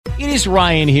It is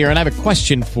Ryan here, and I have a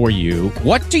question for you.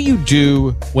 What do you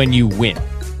do when you win?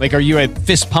 Like, are you a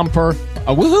fist pumper,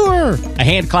 a woohooer, a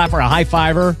hand clapper, a high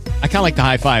fiver? I kind of like the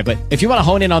high five, but if you want to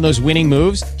hone in on those winning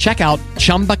moves, check out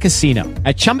Chumba Casino.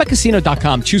 At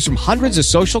ChumbaCasino.com, choose from hundreds of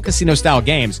social casino-style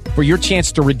games for your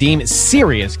chance to redeem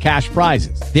serious cash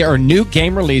prizes. There are new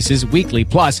game releases weekly,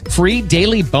 plus free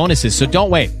daily bonuses. So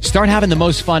don't wait. Start having the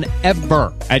most fun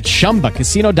ever at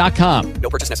ChumbaCasino.com.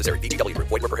 No purchase necessary. VGW. Void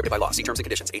where prohibited by law. See terms and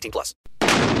conditions. 18+.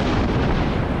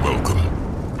 Welcome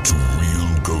to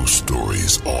Real Ghost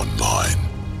Stories Online.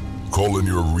 Call in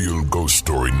your real ghost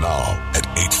story now at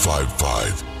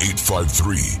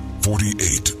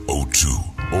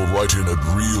 855-853-4802 or write in at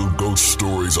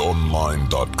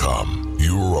realghoststoriesonline.com.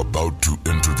 You're about to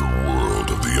enter the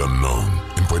world of the unknown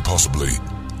and quite possibly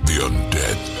the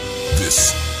undead.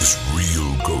 This is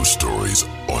Real Ghost Stories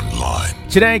Online.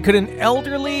 Today, could an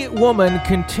elderly woman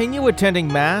continue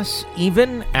attending Mass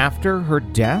even after her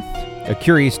death? A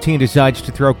curious teen decides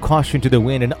to throw caution to the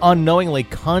wind and unknowingly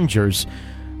conjures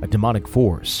a demonic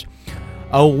force.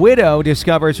 A widow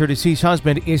discovers her deceased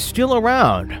husband is still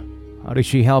around. How does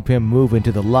she help him move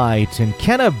into the light? And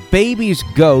can a baby's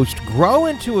ghost grow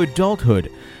into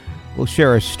adulthood? We'll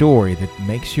share a story that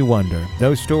makes you wonder.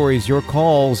 Those stories, your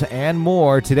calls, and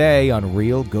more today on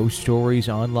Real Ghost Stories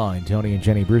Online. Tony and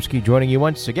Jenny Brewski joining you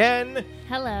once again.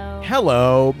 Hello.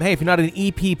 Hello. Hey, if you're not an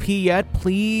EPP yet,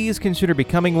 please consider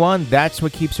becoming one. That's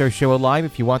what keeps our show alive.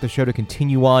 If you want the show to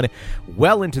continue on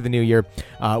well into the new year,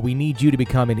 we need you to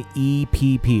become an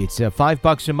EPP. It's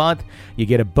 $5 a month. You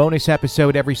get a bonus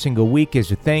episode every single week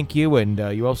as a thank you, and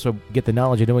you also get the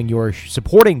knowledge of knowing you're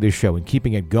supporting this show and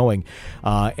keeping it going.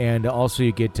 And also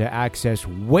you get access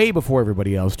way before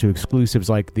everybody else to exclusives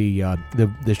like the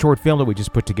short film that we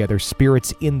just put together,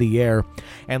 Spirits in the Air.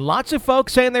 And lots of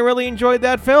folks saying they really enjoyed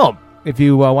that film. If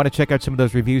you want to check out some of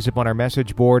those reviews up on our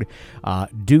message board,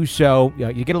 do so.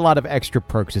 You get a lot of extra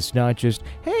perks. It's not just,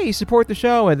 hey, support the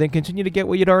show and then continue to get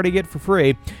what you'd already get for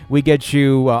free. We get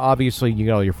you, obviously, you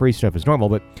get all your free stuff as normal,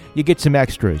 but you get some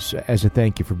extras as a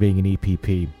thank you for being an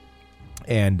EPP.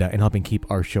 And helping keep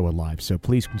our show alive. So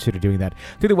please consider doing that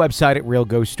through the website at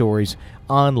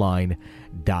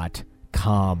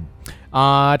realghoststoriesonline.com.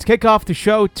 To kick off the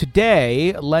show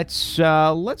today, let's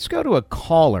go to a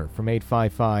caller from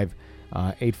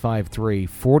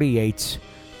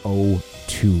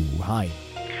 855-853-4802. Hi.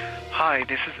 Hi,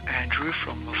 this is Andrew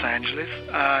from Los Angeles.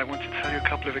 I want to tell you a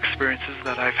couple of experiences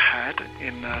that I've had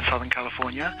in Southern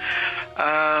California.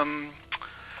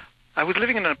 I was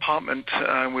living in an apartment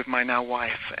with my now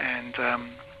wife, and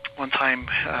one time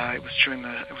it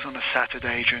was on a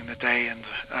Saturday during the day, and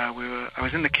I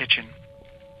was in the kitchen,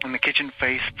 and the kitchen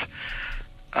faced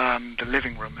the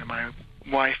living room, and my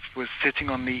wife was sitting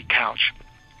on the couch,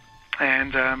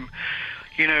 and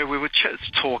we were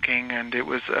just talking, and it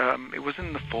was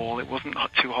in the fall. It wasn't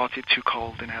too hot, too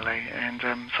cold in LA, and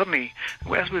suddenly,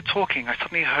 as we were talking, I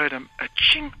suddenly heard a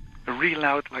ching, a really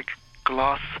loud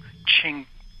glass ching.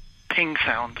 Ping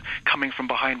sound coming from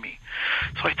behind me.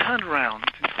 So I turned around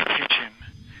into the kitchen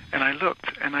and I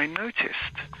looked and I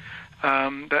noticed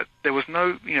that there was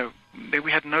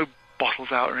we had no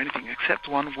bottles out or anything except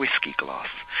one whiskey glass.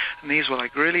 And these were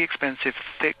really expensive,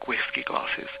 thick whiskey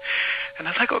glasses. And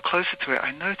as I got closer to it,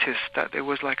 I noticed that there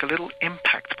was a little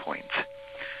impact point.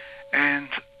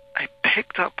 And I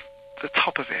picked up the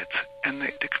top of it, and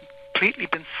it had completely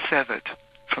been severed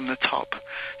from the top.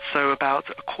 So about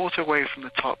a quarter away from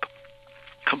the top,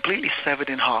 completely severed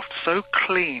in half, so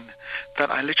clean that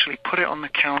I literally put it on the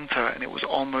counter and it was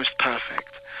almost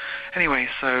perfect. Anyway,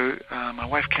 so my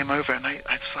wife came over and I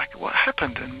was like, what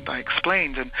happened? And I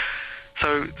explained. And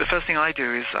so the first thing I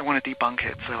do is I want to debunk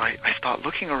it. So I start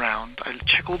looking around, I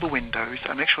check all the windows,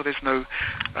 I make sure there's no...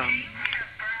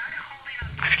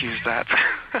 excuse that,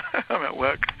 I'm at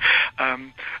work.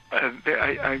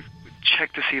 I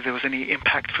checked to see if there was any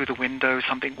impact through the window,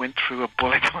 something went through, a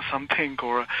bullet or something,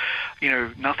 or,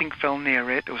 nothing fell near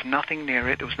it. There was nothing near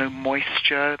it. There was no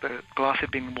moisture. The glass had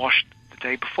been washed the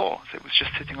day before, so it was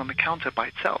just sitting on the counter by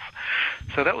itself.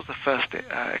 So that was the first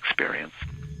experience.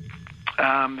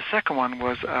 The second one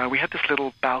was we had this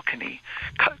little balcony,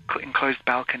 enclosed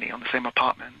balcony on the same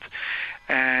apartment.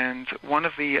 And one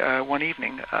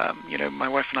evening, my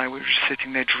wife and I were just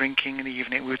sitting there drinking in the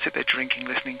evening. We would sit there drinking,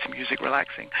 listening to music,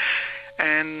 relaxing.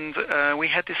 And we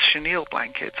had this chenille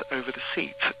blanket over the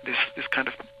seat, this kind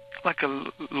of like a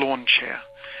lawn chair.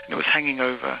 And it was hanging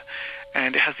over,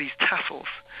 and it has these tassels.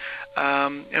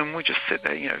 And we just sit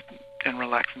there, and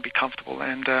relax and be comfortable.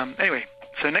 And anyway,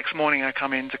 so next morning I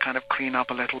come in to kind of clean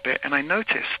up a little bit, and I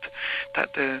noticed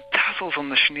that the tassels on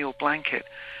the chenille blanket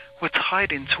were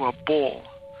tied into a ball,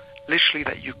 literally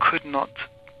that you could not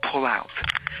pull out.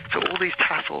 So all these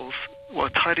tassels were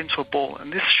tied into a ball,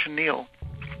 and this chenille,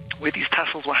 where these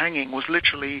tassels were hanging, was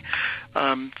literally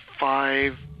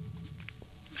 5-6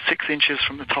 inches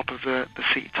from the top of the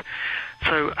seat.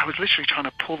 So I was literally trying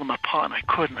to pull them apart, and I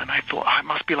couldn't, and I thought, it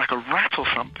must be like a rat or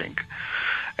something.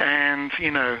 And,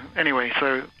 anyway,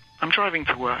 so I'm driving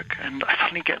to work, and I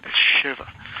suddenly get this shiver.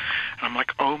 And I'm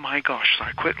like, oh my gosh. So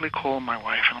I quickly call my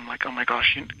wife, and I'm like, oh my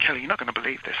gosh, Kelly, you're not going to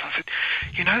believe this. I said,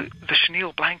 the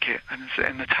chenille blanket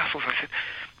and the tassels, I said,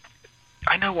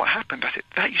 I know what happened. I said,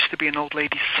 that used to be an old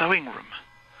lady's sewing room.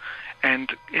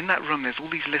 And in that room, there's all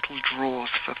these little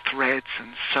drawers for threads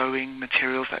and sewing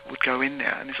materials that would go in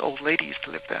there. And this old lady used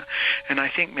to live there. And I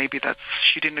think maybe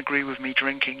she didn't agree with me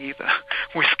drinking either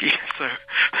whiskey. So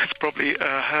that's probably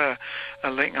her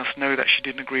letting us know that she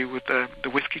didn't agree with the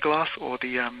whiskey glass or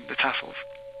the tassels.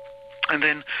 And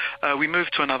then we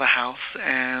moved to another house,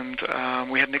 and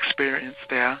we had an experience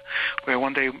there where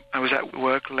one day I was at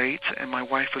work late, and my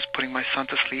wife was putting my son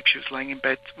to sleep. She was laying in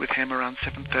bed with him around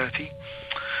 7:30.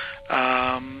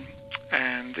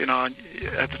 And in our,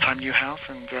 at the time, new house,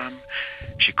 and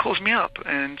she calls me up,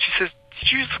 and she says,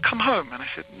 did you just come home? And I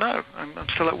said, no, I'm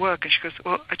still at work. And she goes,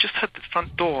 well, I just heard the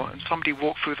front door, and somebody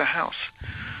walked through the house.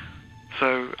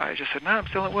 So I just said, no, I'm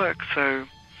still at work. So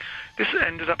this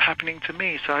ended up happening to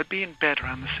me. So I'd be in bed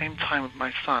around the same time with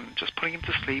my son, just putting him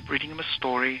to sleep, reading him a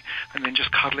story, and then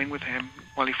just cuddling with him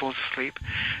while he falls asleep.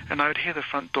 And I would hear the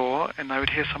front door, and I would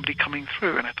hear somebody coming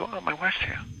through, and I thought, oh, my wife's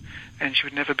here. And she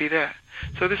would never be there.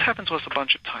 So this happened to us a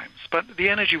bunch of times. But the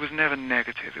energy was never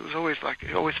negative. It was always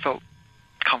it always felt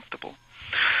comfortable.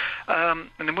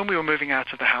 And then when we were moving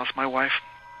out of the house, my wife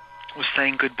was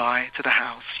saying goodbye to the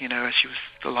house, as she was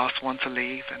the last one to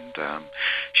leave. And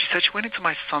she said she went into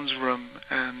my son's room,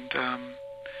 and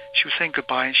she was saying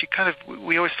goodbye, and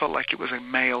we always felt like it was a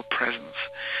male presence,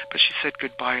 but she said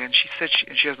goodbye, and she said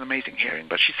she has an amazing hearing,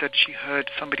 but she said she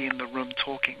heard somebody in the room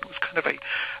talking. It was kind of a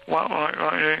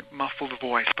muffled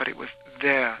voice, but it was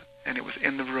there, and it was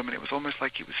in the room, and it was almost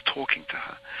like he was talking to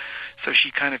her. So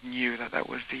she kind of knew that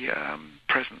was the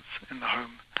presence in the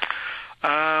home.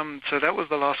 So that was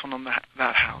the last one on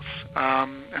that house.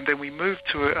 And then we moved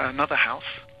to another house,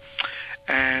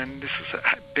 and this was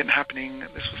happening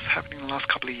the last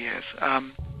couple of years. I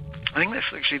think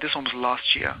this one was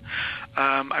last year.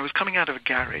 I was coming out of a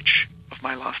garage of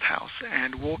my last house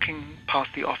and walking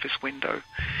past the office window,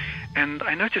 and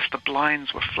I noticed the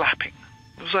blinds were flapping.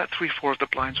 It was like 3-4 of the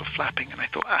blinds were flapping, and I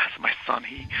thought, it's my son.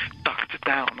 He ducked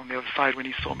down on the other side when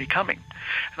he saw me coming.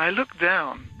 And I looked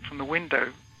down from the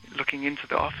window, looking into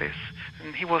the office,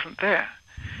 and he wasn't there.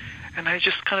 And I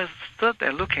just kind of stood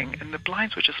there looking, and the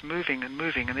blinds were just moving and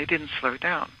moving, and they didn't slow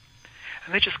down.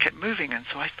 And they just kept moving, and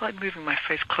so I started moving my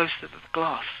face closer to the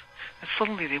glass, and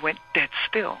suddenly they went dead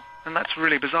still. And that's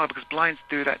really bizarre, because blinds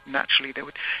do that naturally. They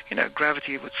would,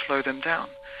 gravity would slow them down.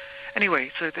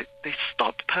 Anyway, so they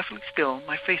stopped perfectly still.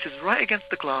 My face is right against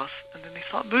the glass, and then they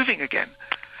start moving again.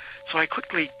 So I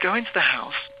quickly go into the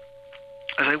house.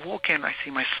 As I walk in, I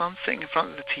see my son sitting in front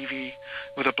of the TV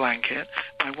with a blanket.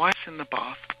 My wife's in the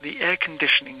bath. The air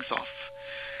conditioning's off.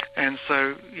 And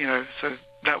so, so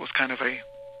that was kind of I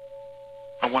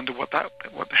wonder what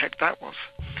the heck that was.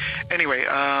 Anyway,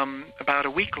 about a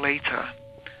week later,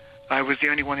 I was the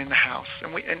only one in the house.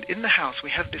 And in the house, we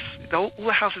have this, all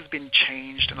the house has been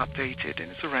changed and updated,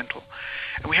 and it's a rental.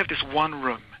 And we have this one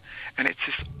room, and it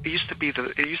used to be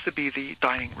the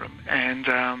dining room, and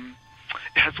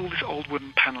it has all this old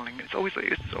wooden paneling. It's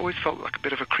always felt like a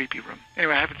bit of a creepy room.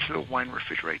 Anyway, I have this little wine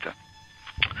refrigerator.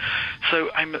 So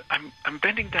I'm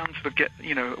bending down to get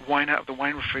wine out of the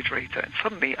wine refrigerator, and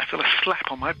suddenly I feel a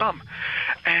slap on my bum,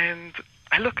 and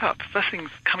I look up. First thing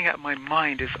coming out of my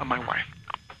mind is my wife.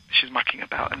 She's mucking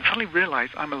about, and suddenly realize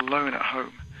I'm alone at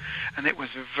home, and it was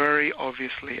very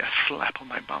obviously a slap on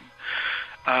my bum.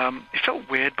 It felt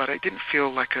weird, but it didn't feel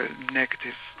like a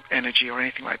negative energy or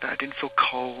anything like that. I didn't feel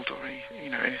cold or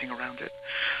anything around it.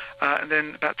 And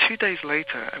then about 2 days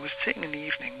later, I was sitting in the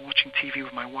evening watching TV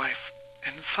with my wife,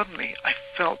 and suddenly I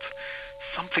felt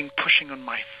something pushing on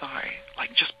my thigh,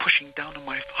 like just pushing down on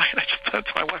my thigh. And I just turned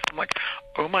to my wife. I'm like,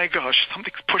 oh my gosh,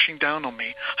 something's pushing down on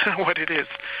me. I don't know what it is.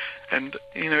 And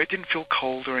it didn't feel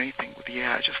cold or anything with the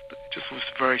air. It just was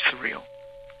very surreal.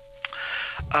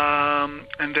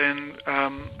 And then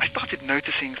I started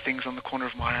noticing things on the corner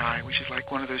of my eye, which is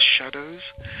like one of those shadows.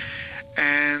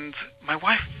 And my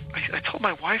wife, I told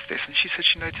my wife this, and she said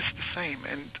she noticed the same.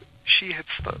 And she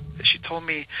told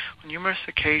me on numerous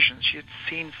occasions she had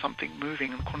seen something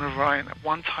moving in the corner of her eye. And at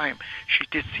one time, she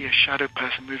did see a shadow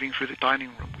person moving through the dining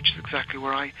room, which is exactly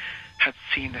where I had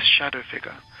seen this shadow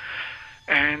figure.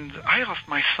 And I asked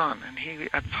my son, and he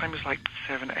at the time was like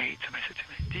 7, 8, and I said to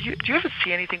him, do you ever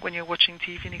see anything when you're watching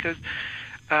TV? And he goes,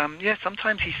 yeah,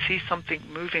 sometimes he sees something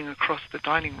moving across the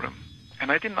dining room.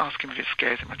 And I didn't ask him if it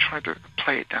scares him. I tried to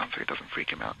play it down so it doesn't freak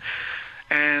him out.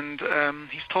 And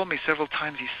he's told me several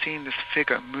times he's seen this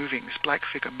figure moving, this black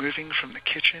figure moving from the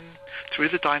kitchen through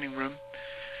the dining room.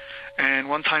 And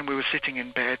one time we were sitting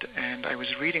in bed, and I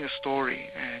was reading a story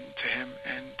to him,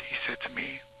 and he said to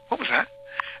me, "What was that?"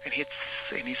 And he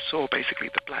saw basically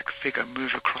the black figure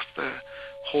move across the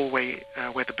hallway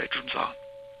where the bedrooms are,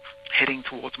 heading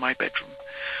towards my bedroom,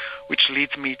 which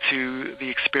leads me to the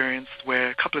experience where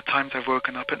a couple of times I've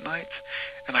woken up at night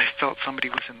and I felt somebody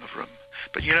was in the room.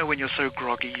 But you know, when you're so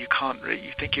groggy, you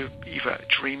think you're either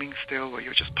dreaming still or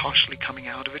you're just partially coming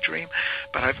out of a dream.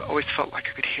 But I've always felt like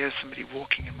I could hear somebody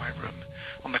walking in my room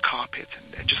on the carpet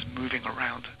and just moving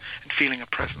around and feeling a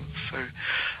presence. So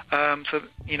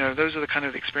you know, those are the kind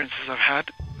of experiences I've had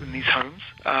in these homes.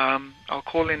 I'll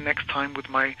call in next time with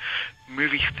my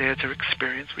movie theater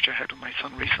experience, which I had with my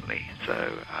son recently.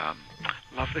 So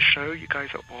love the show. You guys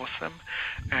are awesome,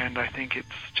 and I think it's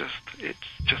just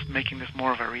making this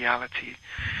more of a reality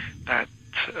that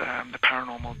the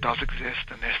paranormal does exist,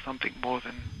 and there's something more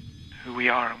than who we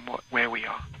are and where we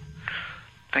are.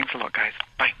 Thanks a lot, guys.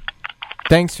 Bye.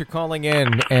 Thanks for calling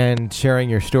in and sharing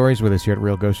your stories with us here at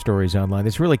Real Ghost Stories Online.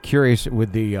 It's really curious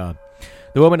with the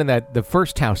woman in the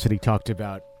first house that he talked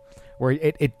about, where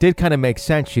it did kind of make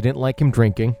sense. She didn't like him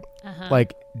drinking. Uh-huh.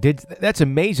 That's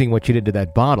amazing what she did to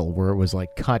that bottle, where it was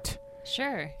like cut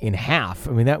in half.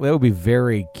 I mean, that would be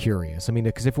very curious. I mean,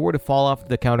 because if it were to fall off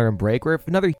the counter and break, or if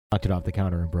another knocked it off the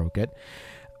counter and broke it,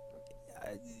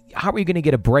 how are you going to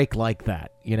get a break like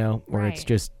that? You know, where it's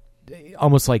just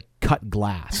almost like cut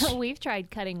glass. We've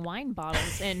tried cutting wine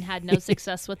bottles and had no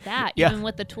success with that, Yeah. even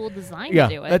with the tool designed to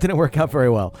do it. That didn't work out very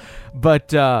well.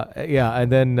 But,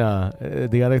 and then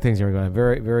the other things are going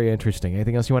very, very interesting.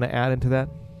 Anything else you want to add into that?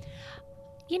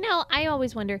 You know, I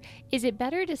always wonder, is it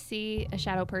better to see a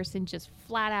shadow person, just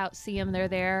flat out see them, they're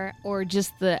there, or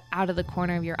just the out of the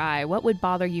corner of your eye? What would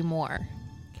bother you more?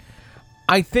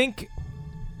 I think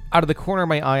out of the corner of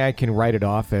my eye, I can write it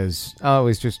off as, oh,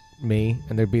 it's just me,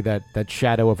 and there'd be that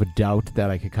shadow of a doubt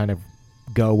that I could kind of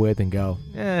go with and go,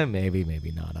 maybe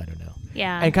not, I don't know.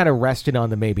 Yeah. And kind of rest it on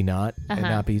the maybe not and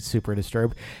not be super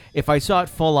disturbed. If I saw it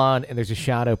full on and there's a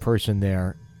shadow person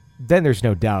there, then there's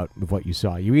no doubt of what you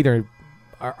saw. You either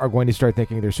are going to start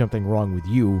thinking there's something wrong with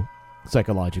you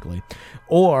psychologically,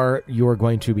 or you're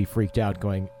going to be freaked out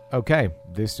going, okay,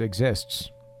 this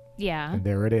exists. Yeah. And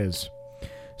there it is.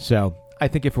 So I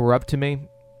think if it were up to me,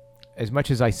 as much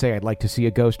as I say I'd like to see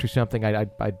a ghost or something,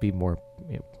 I'd be more,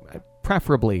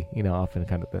 preferably, off in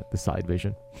kind of the side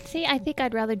vision. See, I think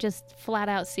I'd rather just flat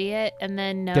out see it and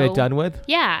then know. Get it done with?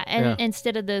 Yeah, and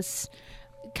instead of this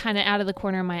kind of out of the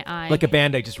corner of my eye. Like a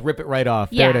Band-Aid, just rip it right off.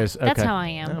 Yeah, there it is. Okay. That's how I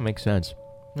am. That makes sense.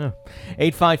 Yeah.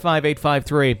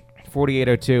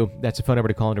 855-853-4802. That's the phone number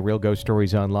to call into Real Ghost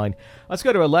Stories Online. Let's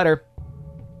go to a letter.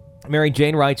 Mary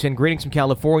Jane writes in, greetings from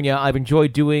California. I've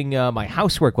enjoyed doing my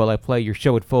housework while I play your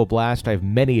show at full blast. I have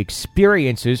many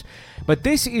experiences, but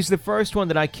this is the first one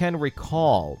that I can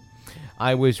recall.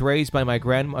 I was raised by my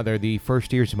grandmother the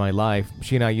first years of my life.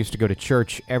 She and I used to go to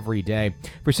church every day.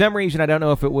 For some reason, I don't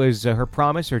know if it was her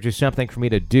promise or just something for me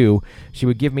to do, she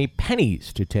would give me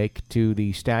pennies to take to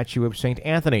the statue of St.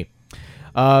 Anthony.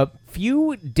 A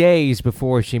few days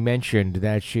before, she mentioned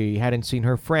that she hadn't seen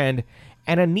her friend,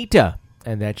 Ananita,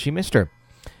 and that she missed her.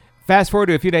 Fast forward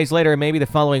to a few days later, maybe the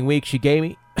following week, she gave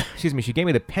me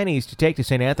the pennies to take to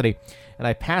St. Anthony, and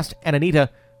I passed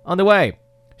Ananita on the way.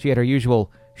 She had her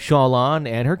usual shawl on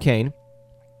and her cane.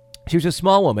 She was a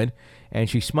small woman, and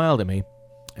she smiled at me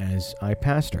as I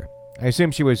passed her. I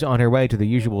assumed she was on her way to the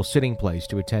usual sitting place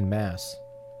to attend Mass.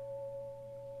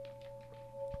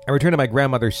 I returned to my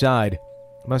grandmother's side.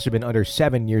 I must have been under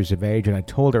 7 years of age, and I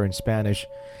told her in Spanish,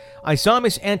 I saw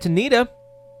Miss Antonita.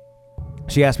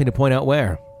 She asked me to point out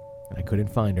where, and I couldn't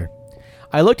find her.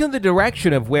 I looked in the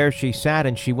direction of where she sat,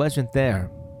 and she wasn't there.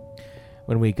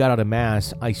 When we got out of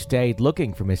Mass, I stayed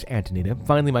looking for Miss Antonita.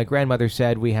 Finally, my grandmother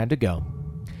said we had to go.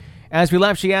 As we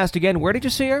left, she asked again, where did you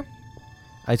see her?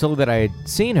 I told her that I had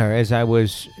seen her as I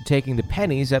was taking the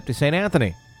pennies up to St.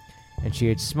 Anthony, and she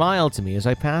had smiled to me as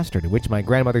I passed her, to which my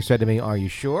grandmother said to me, are you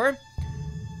sure?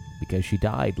 Because she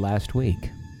died last week.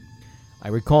 I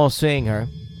recall seeing her,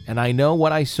 and I know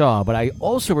what I saw, but I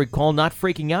also recall not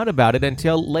freaking out about it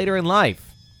until later in life.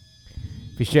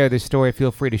 If you share this story,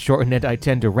 feel free to shorten it. I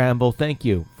tend to ramble. Thank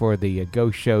you for the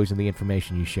ghost shows and the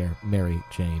information you share, Mary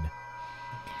Jane.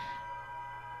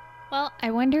 Well,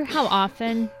 I wonder how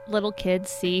often little kids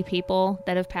see people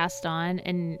that have passed on,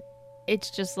 and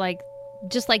it's just like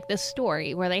this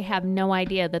story where they have no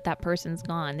idea that person's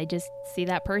gone. They just see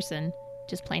that person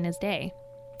just plain as day.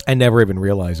 And never even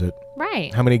realize it.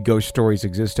 Right. How many ghost stories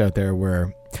exist out there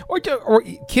where, or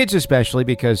kids especially,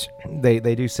 because they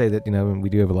do say that, we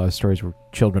do have a lot of stories where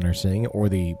children are seeing it, or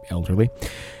the elderly.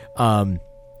 But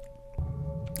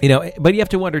you have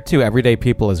to wonder, too, everyday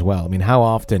people as well. I mean, how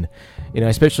often,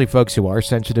 especially folks who are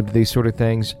sensitive to these sort of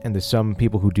things, and there's some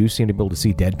people who do seem to be able to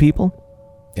see dead people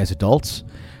as adults,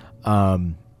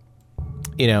 plain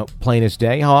as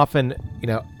day. How often,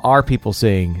 are people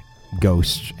seeing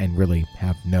ghosts and really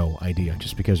have no idea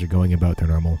just because they're going about their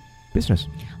normal business?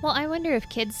 Well, I wonder if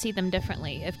kids see them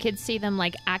differently. If kids see them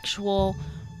like actual,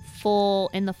 full,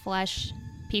 in the flesh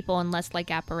people and less like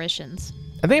apparitions.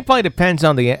 I think it probably depends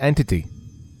on the entity.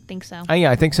 Think so.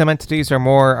 I think some entities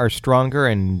are stronger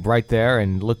and right there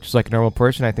and look just like a normal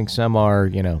person. I think some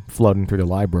are, floating through the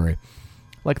library.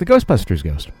 Like the Ghostbusters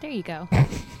ghost. There you go.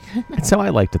 That's how I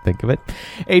like to think of it.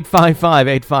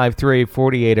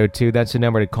 855-853-4802. That's the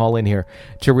number to call in here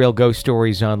to Real Ghost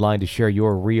Stories Online to share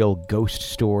your real ghost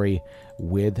story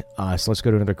with us. Let's go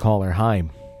to another caller. Hi.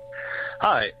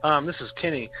 Hi, this is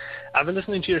Kenny. I've been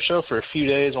listening to your show for a few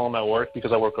days while I'm at work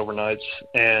because I work overnights,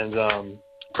 and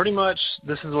pretty much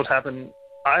this is what happened.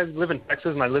 I live in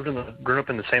Texas, and I grew up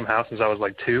in the same house since I was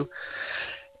like 2.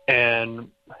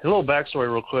 And a little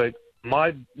backstory real quick.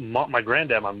 My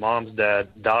granddad, my mom's dad,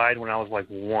 died when I was like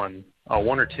 1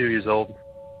 or 2 years old.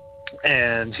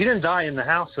 And he didn't die in the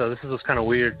house, so this is what's kind of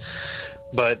weird.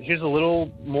 But here's a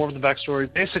little more of the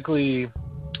backstory. Basically,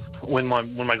 when my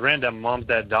granddad, my mom's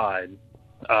dad, died,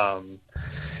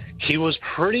 he was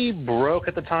pretty broke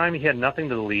at the time. He had nothing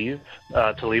to leave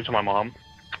to my mom.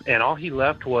 And all he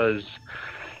left was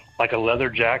like a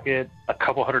leather jacket, a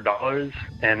couple $100,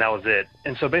 and that was it.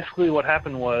 And so basically what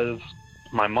happened was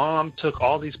my mom took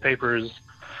all these papers,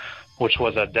 which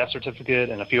was a death certificate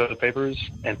and a few other papers,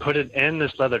 and put it in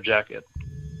this leather jacket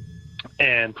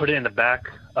and put it in the back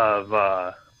of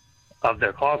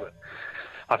their closet.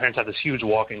 My parents had this huge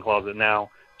walk-in closet. Now,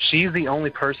 she's the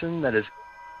only person that has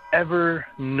ever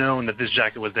known that this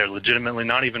jacket was there legitimately,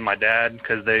 not even my dad,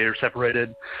 because they are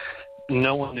separated.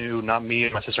 No one knew, not me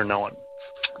and my sister, no one.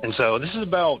 And so this is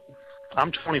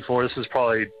I'm 24, this is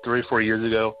probably 3 or 4 years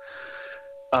ago.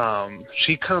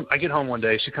 I get home one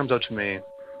day, she comes up to me,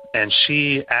 and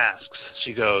she asks,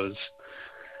 she goes,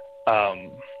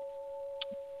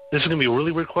 this is going to be a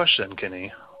really weird question,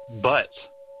 Kenny, but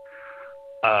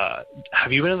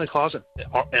have you been in the closet,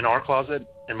 in our closet,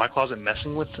 in my closet,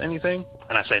 messing with anything?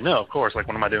 And I say, no, of course, like,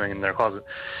 what am I doing in their closet?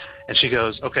 And she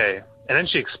goes, okay. And then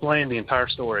she explained the entire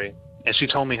story, and she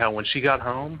told me how when she got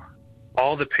home,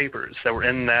 all the papers that were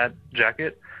in that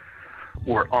jacket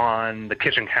were on the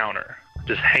kitchen counter,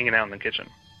 just hanging out in the kitchen.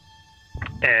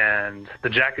 And the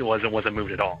jacket wasn't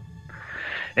moved at all.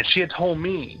 And she had told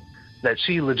me that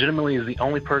she legitimately is the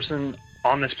only person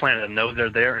on this planet that knows they're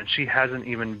there, and she hasn't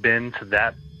even been to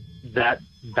that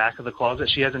back of the closet.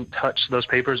 She hasn't touched those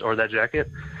papers or that jacket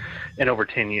in over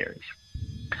 10 years.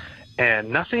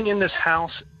 And nothing in this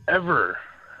house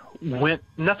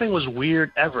nothing was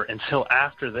weird ever until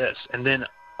after this. And then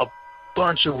a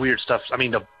bunch of weird stuff. I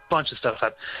mean, a bunch of stuff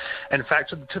happened. In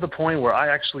fact, to the point where I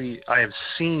have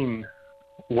seen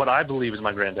what I believe is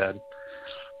my granddad.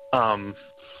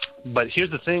 But here's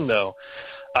the thing, though.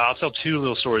 I'll tell 2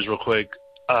 little stories real quick.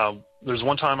 There's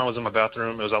one time I was in my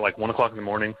bathroom. It was at like 1 o'clock in the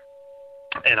morning,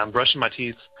 and I'm brushing my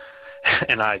teeth,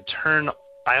 and I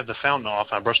have the fountain off,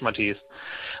 and I brush my teeth,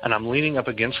 and I'm leaning up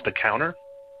against the counter,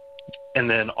 and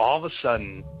then all of a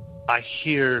sudden I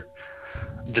hear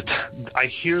the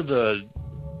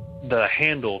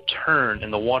handle turn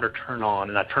and the water turn on,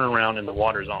 and I turn around and the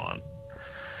water's on.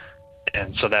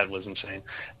 And so that was insane.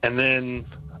 And then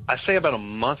I say about a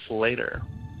month later,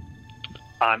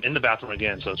 I'm in the bathroom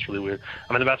again, so it's really weird.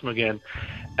 I'm in the bathroom again,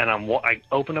 and I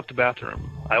open up the bathroom.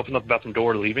 I open up the bathroom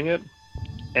door, leaving it,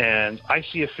 and I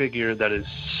see a figure that is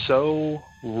so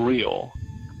real.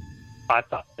 I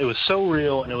thought it was so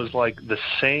real, and it was like the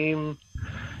same.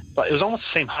 But it was almost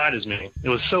the same height as me. It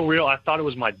was so real. I thought it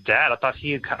was my dad. I thought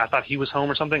he was home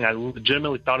or something. I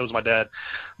legitimately thought it was my dad,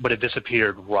 but it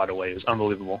disappeared right away. It was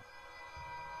unbelievable.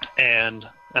 And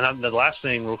the last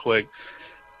thing, real quick,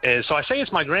 is so I say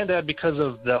it's my granddad because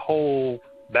of the whole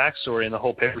backstory and the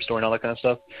whole paper story and all that kind of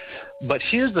stuff. But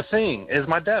here's the thing: is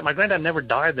my granddad never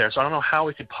died there, so I don't know how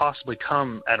he could possibly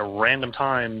come at a random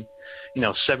time,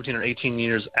 17 or 18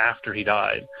 years after he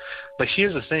died. But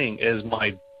here's the thing: is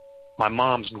my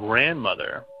mom's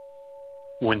grandmother,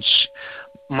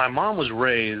 my mom was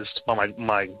raised by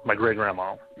my great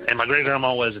grandma, and my great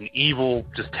grandma was an evil,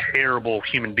 just terrible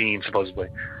human being supposedly.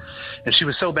 And she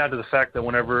was so bad to the fact that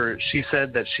whenever she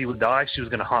said that she would die, she was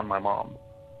going to haunt my mom.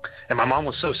 And my mom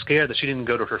was so scared that she didn't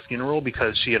go to her funeral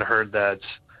because she had heard that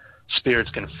spirits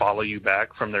can follow you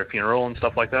back from their funeral and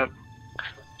stuff like that.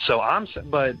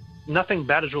 But nothing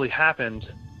bad has really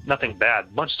happened. Nothing bad. A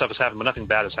bunch of stuff has happened, but nothing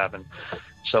bad has happened.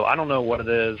 So I don't know what it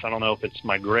is. I don't know if it's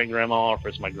my great-grandma or if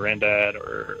it's my granddad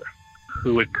or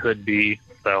who it could be.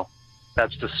 So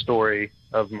that's the story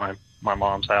of my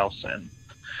mom's house. And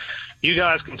you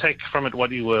guys can take from it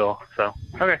what you will. So,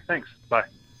 okay, thanks. Bye.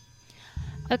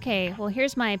 Okay, well,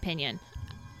 here's my opinion.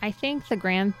 I think the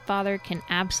grandfather can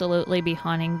absolutely be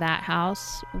haunting that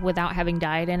house without having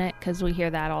died in it, because we hear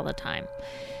that all the time.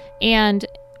 And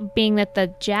being that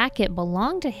the jacket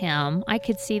belonged to him, I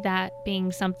could see that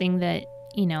being something that,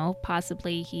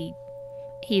 possibly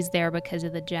he's there because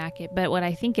of the jacket. But what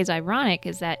I think is ironic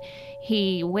is that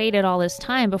he waited all this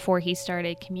time before he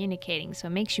started communicating. So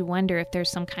it makes you wonder if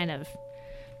there's some kind of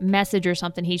message or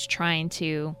something he's trying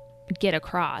to get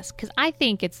across. Because I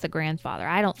think it's the grandfather.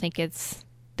 I don't think it's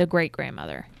the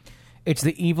great-grandmother. It's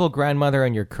the evil grandmother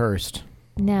and you're cursed.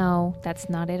 No, that's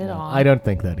not it at all. I don't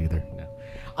think that either. No.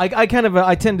 I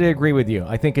tend to agree with you.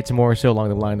 I think it's more so along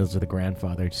the lines of the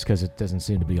grandfather, just because it doesn't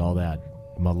seem to be all that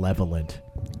malevolent.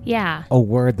 Yeah. A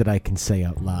word that I can say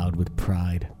out loud with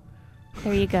pride.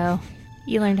 There you go.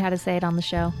 You learned how to say it on the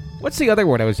show. What's the other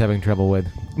word I was having trouble with?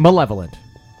 Malevolent.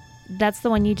 That's the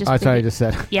one you just... Oh, sorry, I just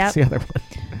said. Yep. What's the other one?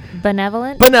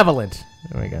 Benevolent? Benevolent.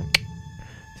 There we go.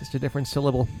 Just a different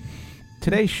syllable.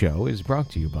 Today's show is brought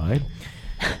to you by...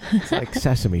 It's like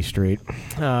Sesame Street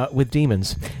with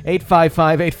demons.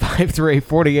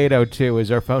 855-853-4802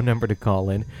 is our phone number to call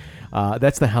in.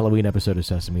 That's the Halloween episode of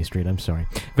Sesame Street. I'm sorry.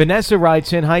 Vanessa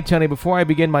writes in, "Hi, Tony. Before I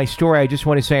begin my story, I just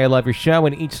want to say I love your show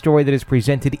and each story that is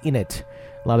presented in it.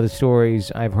 A lot of the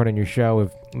stories I've heard on your show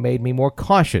have made me more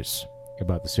cautious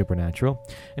about the supernatural.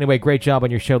 Anyway, great job on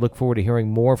your show. Look forward to hearing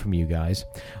more from you guys.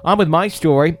 On with my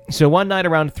story. So one night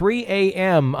around 3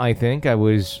 a.m., I think, I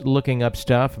was looking up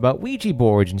stuff about Ouija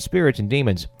boards and spirits and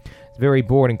demons. I was very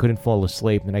bored and couldn't fall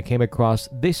asleep, and I came across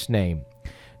this name.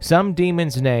 Some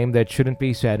demon's name that shouldn't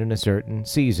be said in a certain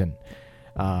season.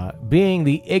 Being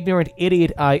the ignorant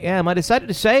idiot I am, I decided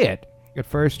to say it. At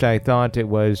first, I thought it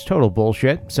was total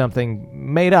bullshit,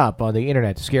 something made up on the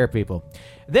internet to scare people.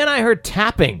 Then I heard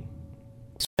tapping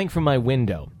from my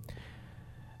window.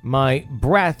 My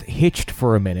breath hitched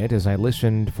for a minute as I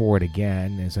listened for it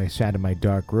again as I sat in my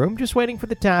dark room, just waiting for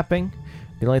the tapping.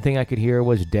 The only thing I could hear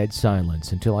was dead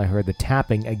silence until I heard the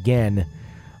tapping again.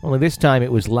 Only this time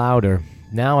it was louder.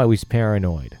 Now I was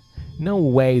paranoid. No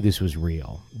way this was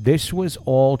real. This was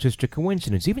all just a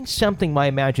coincidence, even something my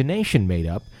imagination made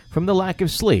up from the lack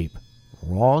of sleep.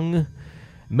 Wrong.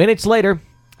 Minutes later,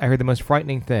 I heard the most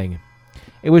frightening thing.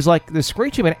 It was like the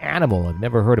screech of an animal I've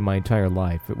never heard in my entire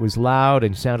life. It was loud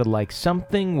and sounded like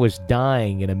something was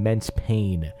dying in immense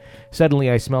pain.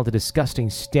 Suddenly I smelled a disgusting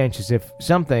stench as if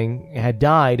something had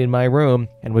died in my room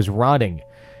and was rotting.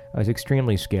 I was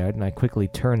extremely scared, and I quickly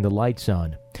turned the lights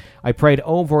on. I prayed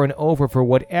over and over for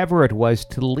whatever it was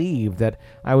to leave, that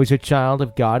I was a child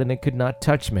of God and it could not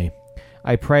touch me.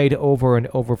 I prayed over and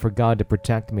over for God to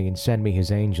protect me and send me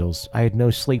his angels. I had no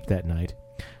sleep that night.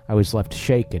 I was left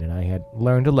shaken, and I had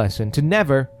learned a lesson to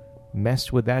never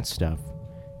mess with that stuff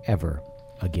ever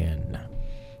again.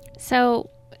 So,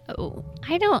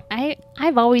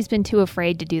 I've always been too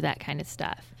afraid to do that kind of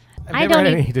stuff. I've never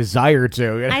had any desire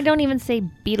to. I don't even say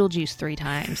Beetlejuice 3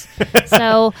 times.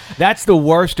 So that's the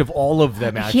worst of all of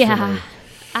them, actually. Yeah.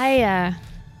 I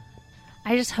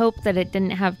just hope that it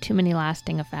didn't have too many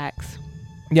lasting effects.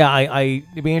 Yeah,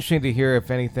 it'd be interesting to hear if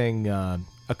anything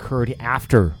occurred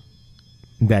after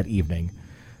that evening.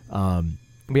 But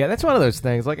yeah, that's one of those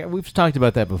things. Like, we've talked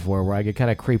about that before, where I get kind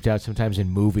of creeped out sometimes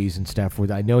in movies and stuff,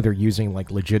 where I know they're using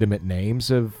like legitimate names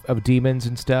of demons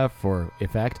and stuff for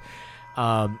effect.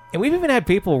 And we've even had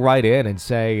people write in and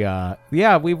say,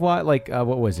 yeah, we've watched, like,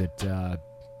 what was it?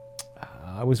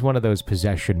 It was one of those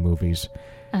possession movies.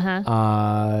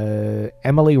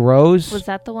 Emily Rose. Was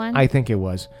that the one? I think it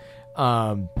was.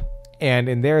 And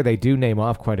in there, they do name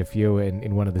off quite a few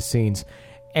in one of the scenes.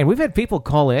 And we've had people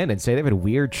call in and say they've had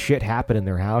weird shit happen in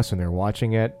their house when they're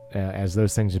watching it as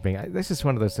those things are being... This is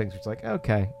one of those things where it's like,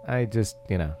 okay, I just,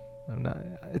 I'm not...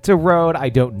 It's a road I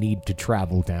don't need to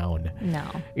travel down.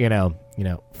 No.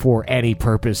 For any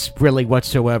purpose, really,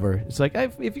 whatsoever. It's like,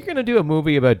 if you're going to do a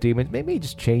movie about demons, maybe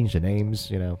just change the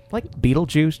names, Like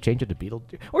Beetlejuice, change it to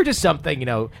Beetlejuice. Or just something,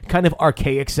 kind of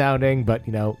archaic sounding, but,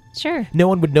 Sure. No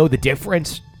one would know the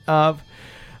difference of...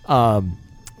 So,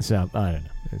 I don't know.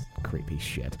 It's creepy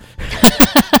shit.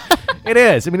 It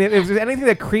is. I mean, if there's anything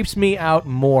that creeps me out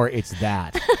more, it's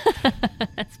that.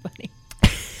 That's funny.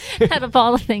 Out of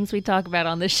all the things we talk about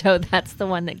on the show, that's the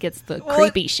one that gets the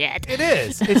creepy shit. It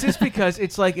is. It's just because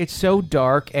it's so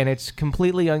dark and it's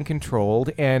completely uncontrolled,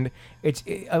 and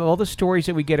of all the stories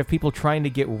that we get of people trying to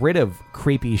get rid of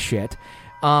creepy shit,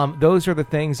 those are the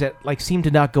things that seem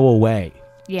to not go away.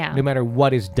 Yeah. No matter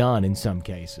what is done in some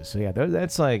cases. So yeah,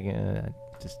 that's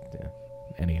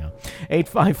anyhow.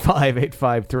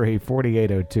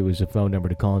 855-853-4802 is the phone number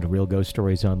to call into Real Ghost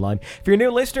Stories Online. If you're a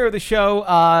new listener of the show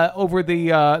over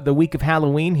the week of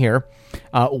Halloween here,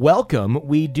 welcome.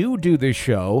 We do this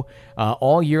show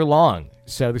all year long.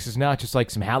 So this is not just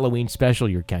some Halloween special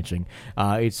you're catching.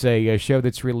 It's a show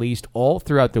that's released all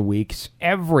throughout the weeks,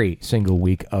 every single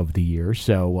week of the year.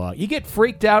 So you get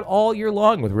freaked out all year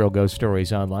long with Real Ghost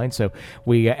Stories Online. So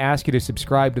we ask you to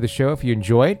subscribe to the show if you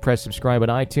enjoy it. Press subscribe on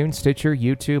iTunes, Stitcher,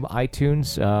 YouTube,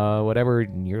 iTunes, whatever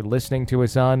you're listening to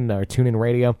us on, or TuneIn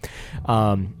Radio.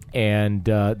 And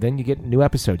then you get new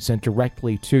episodes sent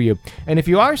directly to you. And if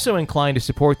you are so inclined to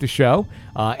support the show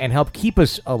and help keep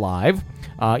us alive,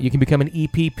 you can become an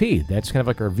EPP. That's kind of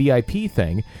like our VIP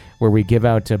thing, where we give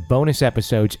out bonus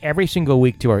episodes every single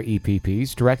week to our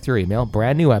EPPs, direct through email,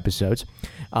 brand new episodes.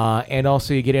 And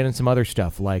also you get in on some other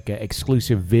stuff, like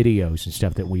exclusive videos and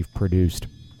stuff that we've produced.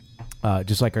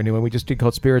 Just like our new one we just did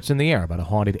called Spirits in the Air, about a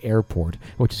haunted airport,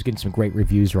 which is getting some great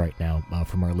reviews right now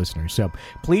from our listeners. So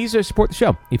please support the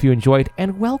show if you enjoy it,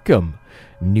 and welcome,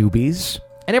 newbies.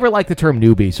 I never like the term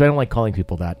newbie, so I don't like calling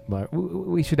people that, but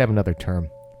we should have another term.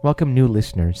 Welcome, new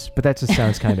listeners. But that just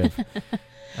sounds kind of,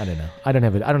 I don't know. I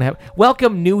don't have.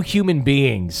 Welcome, new human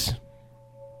beings.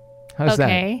 How's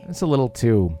that? That's a little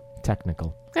too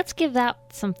technical. Let's give that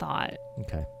some thought.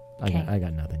 Okay. I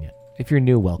got nothing yet. If you're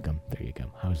new, welcome. There you go.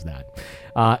 How's that?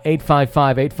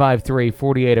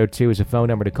 855-853-4802 is a phone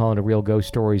number to call into Real Ghost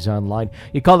Stories Online.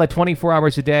 You call that 24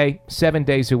 hours a day, 7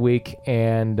 days a week,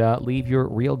 and leave your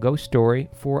real ghost story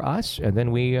for us, and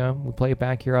then we play it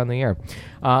back here on the air.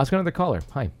 Let's go to another caller.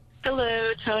 Hi.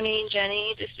 Hello, Tony and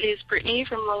Jenny. This is Brittany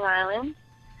from Long Island.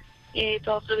 It's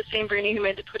also the same Brittany who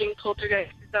made the Pudding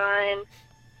Poltergeist design,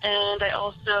 and I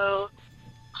also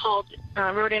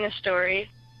wrote in a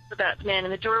story about the man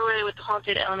in the doorway with the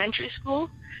haunted elementary school.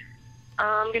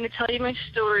 I'm going to tell you my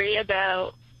story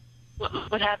about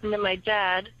what happened to my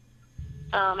dad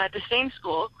at the same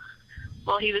school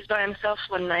while he was by himself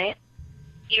one night.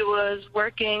 He was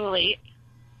working late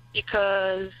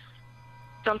because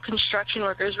some construction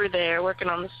workers were there working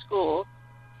on the school.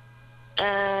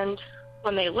 And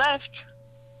when they left,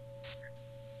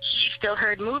 he still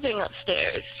heard moving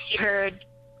upstairs. He heard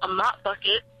a mop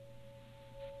bucket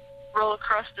roll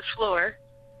across the floor.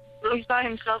 Well, he's by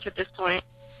himself at this point.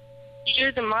 He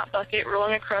hears the mop bucket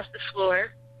rolling across the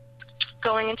floor,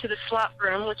 going into the slop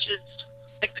room, which is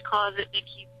like the closet they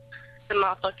keep the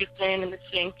mop buckets in and the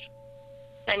sink.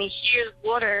 And he hears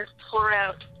water pour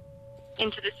out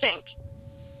into the sink.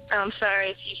 I'm sorry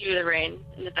if you hear the rain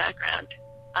in the background.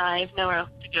 I have nowhere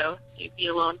else to go to be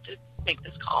alone to make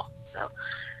this call. So,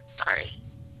 sorry.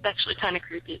 It's actually kind of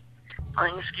creepy,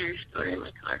 telling a scary story in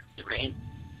my car, the rain.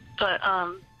 But,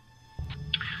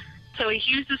 so he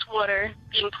hears this water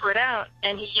being poured out,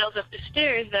 and he yells up the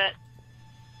stairs that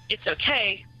it's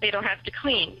okay, they don't have to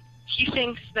clean. He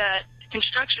thinks that the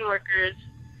construction workers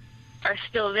are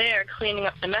still there cleaning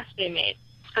up the mess they made.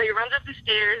 So he runs up the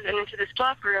stairs and into the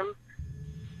slop room,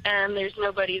 and there's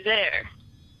nobody there.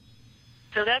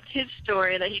 So that's his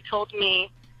story that he told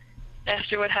me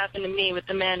after what happened to me with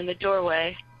the man in the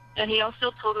doorway. And he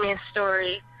also told me a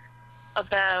story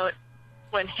about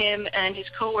when him and his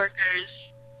coworkers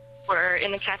were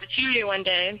in the cafeteria one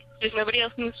day. There's nobody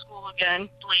else in the school again,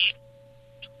 late.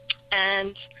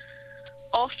 And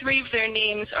all three of their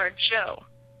names are Joe.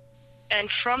 And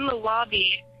from the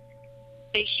lobby,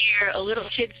 they hear a little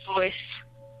kid's voice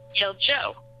yell,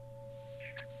 Joe.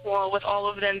 Well, with all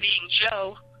of them being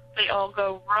Joe, they all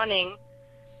go running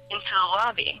into the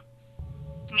lobby.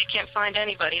 And they can't find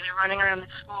anybody. They're running around the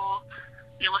school.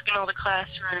 They look in all the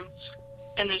classrooms,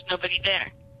 and there's nobody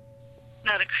there.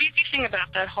 Now, the creepy thing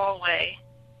about that hallway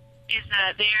is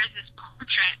that there's this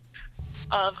portrait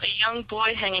of a young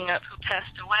boy hanging up who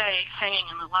passed away, hanging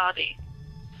in the lobby.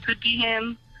 Could be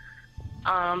him.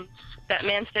 That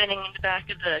man standing in the back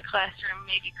of the classroom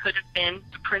maybe could have been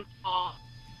the principal.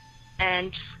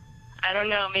 And I don't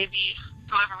know, maybe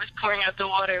whoever was pouring out the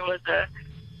water was a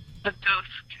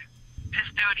ghost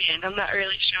custodian. I'm not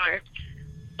really sure.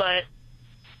 But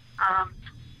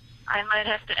I might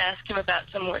have to ask him about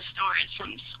some more stories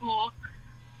from the school.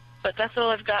 But that's all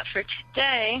I've got for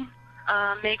today.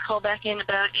 May call back in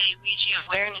about a Ouija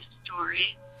awareness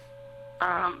story.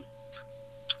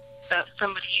 About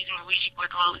somebody using a Ouija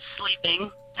board while I was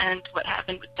sleeping and what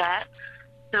happened with that.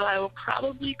 So I will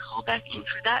probably call back in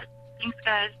for that. Thanks,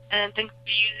 guys, and thanks for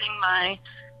using my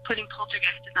putting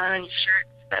poltergeist design on your shirt.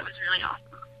 That was really awesome.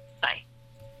 Bye.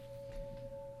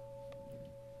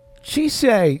 She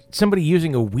say somebody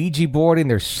using a Ouija board in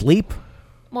their sleep?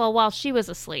 Well, while she was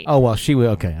asleep. Oh, well, she was...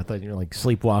 Okay, I thought you were like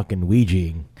sleepwalking,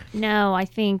 Ouijaing. No, I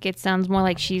think it sounds more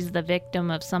like she's the victim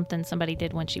of something somebody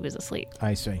did when she was asleep.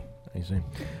 I see.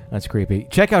 That's creepy.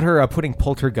 Check out her putting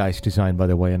poltergeist design, by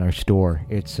the way, in our store.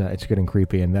 It's good and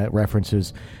creepy, and that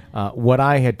references what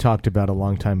I had talked about a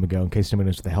long time ago, in case anyone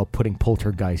knows what the hell putting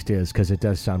poltergeist is, because it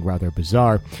does sound rather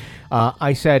bizarre.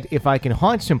 I said, if I can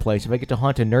haunt someplace, if I get to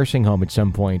haunt a nursing home at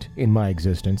some point in my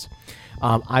existence,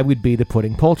 I would be the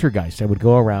pudding poltergeist. I would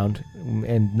go around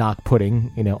and knock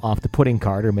pudding, off the pudding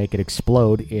cart or make it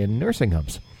explode in nursing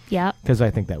homes. Yep. Because I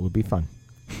think that would be fun.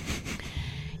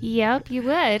 Yep, you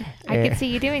would. I could see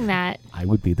you doing that. I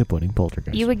would be the pudding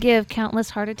poltergeist. You would give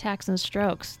countless heart attacks and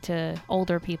strokes to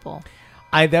older people.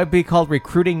 That would be called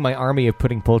recruiting my army of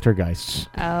pudding poltergeists.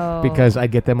 Oh. Because I'd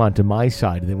get them onto my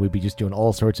side, and then we'd be just doing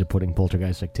all sorts of pudding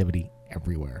poltergeist activity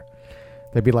everywhere.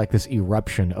 There'd be like this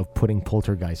eruption of pudding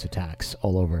poltergeist attacks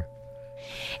all over.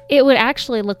 It would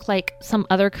actually look like some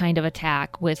other kind of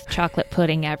attack with chocolate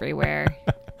pudding everywhere.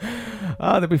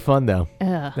 Oh, that'd be fun, though.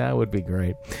 Ugh. That would be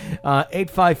great.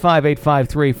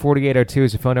 855-853-4802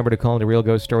 is the phone number to call into Real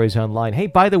Ghost Stories Online. Hey,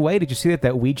 by the way, did you see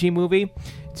that Ouija movie?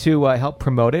 To help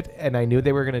promote it, and I knew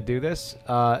they were going to do this,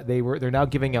 they're now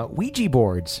giving out Ouija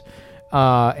boards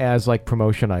as, like,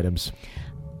 promotion items.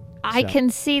 I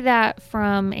can see that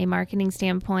from a marketing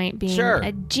standpoint being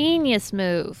a genius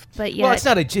move, but yet... Well, it's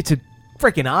a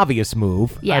freaking obvious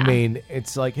move. Yeah. I mean,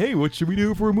 it's like, hey, what should we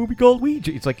do for a movie called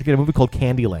Ouija? It's like if you had a movie called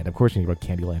Candyland. Of course you need about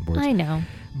Candyland boards. I know.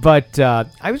 But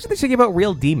I was thinking about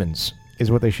real demons is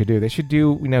what they should do. They should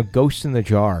do, ghosts in the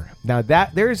jar. Now,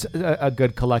 there's a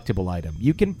good collectible item.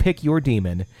 You can pick your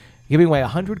demon, giving away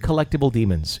 100 collectible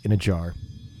demons in a jar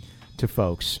to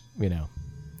folks,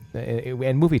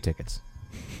 and movie tickets.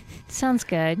 Sounds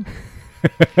good.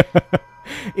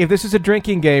 If this is a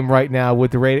drinking game right now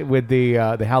with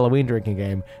the Halloween drinking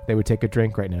game, they would take a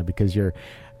drink right now because you're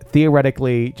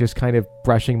theoretically just kind of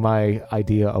brushing my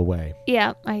idea away.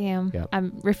 Yeah, I am. Yep.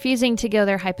 I'm refusing to go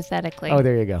there hypothetically. Oh,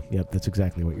 there you go. Yep, that's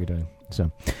exactly what you're doing. So,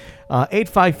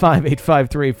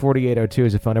 855-853-4802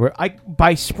 is the phone number.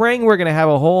 By spring, we're going to have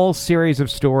a whole series of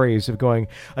stories of going,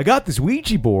 I got this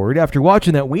Ouija board after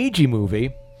watching that Ouija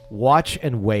movie. Watch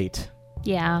and wait.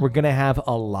 Yeah. We're going to have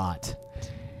a lot.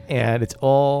 And it's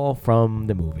all from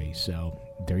the movie. So,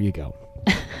 there you go.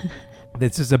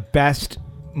 This is the best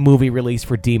movie release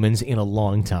for demons in a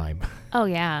long time. Oh,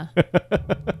 yeah.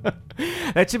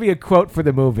 That should be a quote for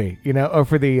the movie, or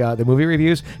for the movie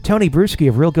reviews. Tony Bruschi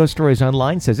of Real Ghost Stories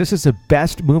Online says this is the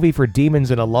best movie for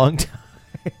demons in a long time.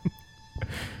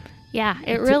 Yeah,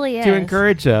 it really is. To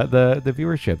encourage the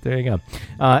viewership. There you go.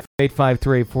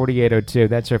 853-4802.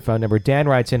 That's our phone number. Dan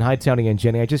writes in, hi, Tony and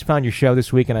Jenny. I just found your show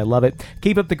this week, and I love it.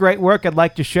 Keep up the great work. I'd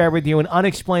like to share with you an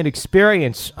unexplained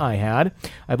experience I had.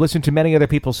 I've listened to many other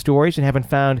people's stories and haven't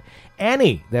found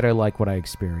any that are like what I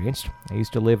experienced. I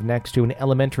used to live next to an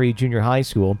elementary junior high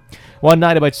school. One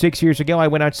night about 6 years ago, I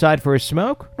went outside for a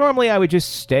smoke. Normally, I would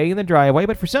just stay in the driveway,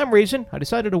 but for some reason, I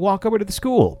decided to walk over to the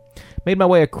school. Made my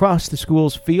way across the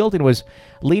school's field and was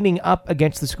leaning up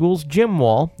against the school's gym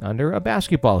wall under a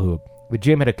basketball hoop. The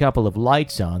gym had a couple of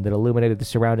lights on that illuminated the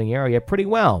surrounding area pretty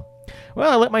well.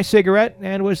 Well, I lit my cigarette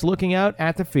and was looking out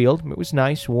at the field. It was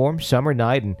nice, warm summer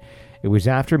night, and it was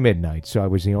after midnight, so I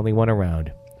was the only one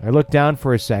around. I looked down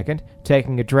for a second,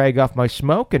 taking a drag off my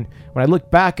smoke, and when I looked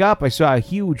back up, I saw a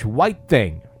huge white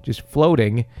thing just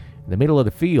floating in the middle of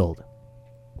the field.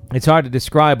 It's hard to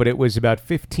describe, but it was about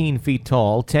 15 feet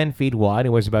tall, 10 feet wide,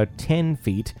 and was about 10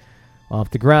 feet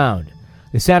off the ground.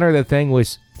 The center of the thing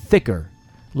was thicker,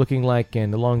 looking like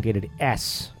an elongated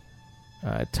S,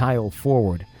 tile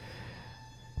forward.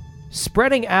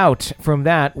 Spreading out from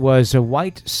that was a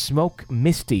white smoke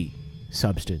misty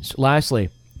substance. Lastly,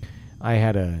 I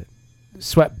had a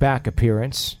swept back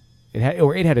appearance. It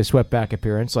had a swept back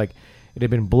appearance, like it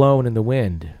had been blown in the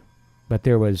wind, but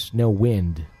there was no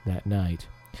wind that night.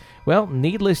 Well,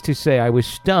 needless to say, I was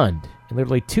stunned. In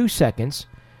literally 2 seconds,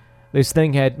 this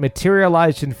thing had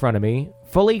materialized in front of me,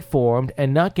 fully formed,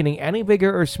 and not getting any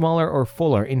bigger or smaller or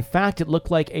fuller. In fact, it looked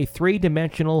like a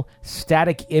three-dimensional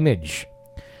static image.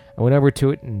 I went over to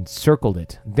it and circled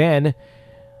it. Then,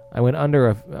 I went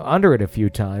under it a few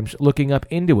times, looking up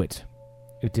into it.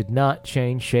 It did not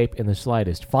change shape in the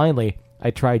slightest. Finally,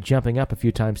 I tried jumping up a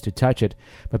few times to touch it,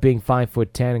 but being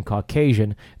 5'10" and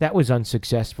Caucasian, that was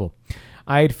unsuccessful.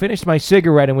 I had finished my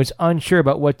cigarette and was unsure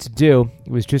about what to do.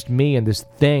 It was just me and this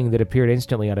thing that appeared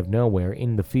instantly out of nowhere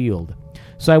in the field.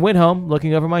 So I went home,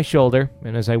 looking over my shoulder,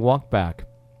 and as I walked back,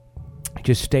 I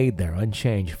just stayed there,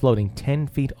 unchanged, floating 10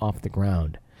 feet off the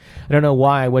ground. I don't know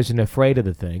why I wasn't afraid of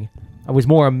the thing. I was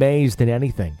more amazed than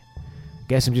anything.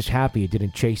 Guess I'm just happy it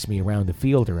didn't chase me around the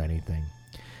field or anything.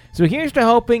 So here's to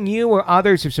hoping you or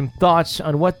others have some thoughts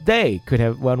on what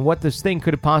this thing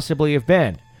could have possibly have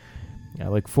been. I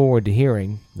look forward to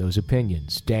hearing those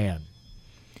opinions. Dan.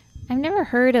 I've never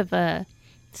heard of a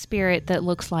spirit that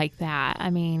looks like that.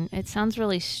 I mean, it sounds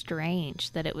really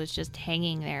strange that it was just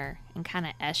hanging there and kind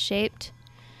of S-shaped.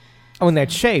 Oh, in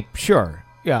that shape, sure.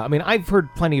 Yeah, I mean, I've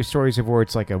heard plenty of stories of where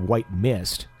it's like a white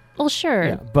mist. Well, sure.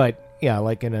 Yeah, but, yeah,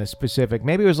 like in a specific...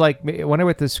 Maybe it was like... I wonder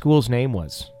what the school's name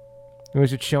was. Or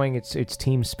was it showing its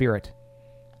team spirit?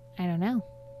 I don't know.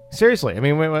 Seriously, I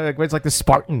mean, it's like the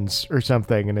Spartans or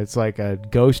something, and it's like a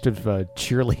ghost of a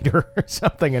cheerleader or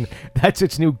something, and that's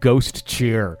its new ghost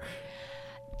cheer.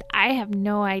 I have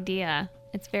no idea.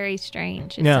 It's very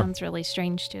strange. It sounds really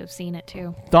strange to have seen it,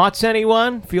 too. Thoughts,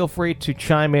 anyone? Feel free to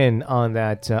chime in on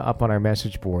that up on our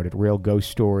message board at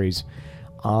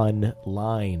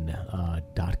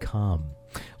realghoststoriesonline.com.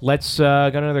 Let's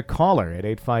go to another caller at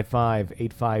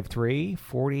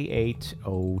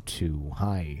 855-853-4802.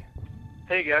 Hi.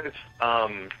 Hey guys,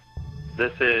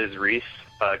 this is Reese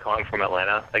calling from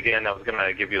Atlanta. Again, I was going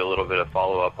to give you a little bit of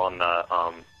follow-up on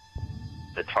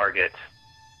the Target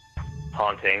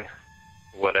haunting,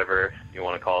 whatever you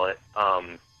want to call it.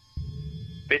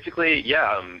 Basically,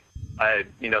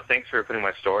 thanks for putting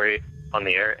my story on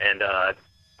the air, and I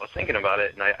was thinking about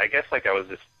it, and I guess I was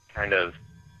just kind of,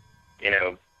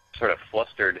 sort of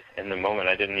flustered in the moment.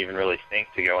 I didn't even really think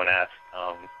to go and ask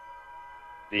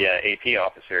the AP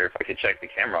officer if I could check the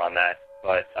camera on that,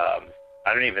 but I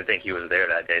don't even think he was there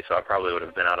that day, so I probably would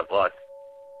have been out of luck.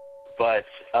 But,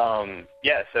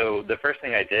 so the first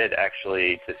thing I did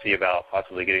actually to see about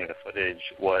possibly getting the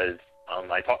footage was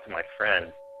I talked to my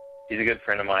friend. He's a good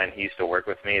friend of mine. He used to work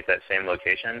with me at that same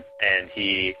location, and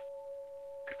he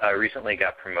recently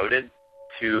got promoted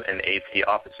to an AP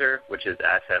officer, which is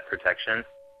asset protection,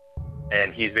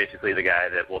 and he's basically the guy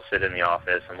that will sit in the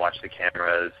office and watch the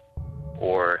cameras,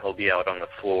 or he'll be out on the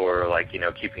floor,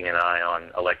 keeping an eye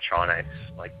on electronics,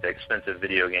 like the expensive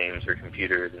video games or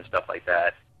computers and stuff like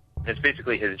that. It's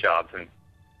basically his job to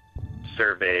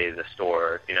survey the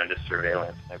store, just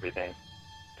surveillance and everything.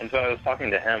 And so I was talking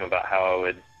to him about how I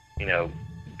would,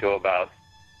 go about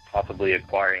possibly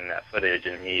acquiring that footage,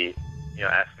 and he,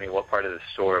 asked me what part of the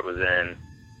store it was in.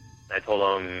 I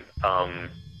told him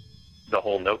the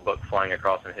whole notebook flying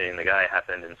across and hitting the guy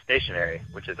happened in stationery,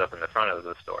 which is up in the front of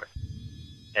the store.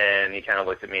 And he kind of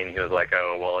looked at me and he was like,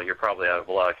 oh, well, you're probably out of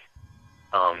luck,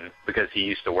 because he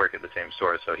used to work at the same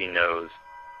store, so he knows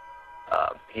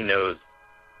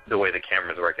the way the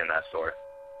cameras work in that store.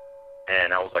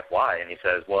 And I was like, why? And he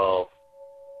says, well,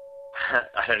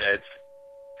 I don't know, it's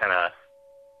kind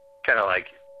of like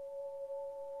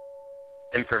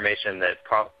information that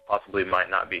possibly might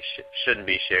not be, shouldn't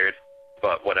be shared,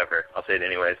 but whatever, I'll say it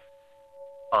anyways.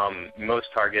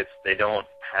 Most Targets, they don't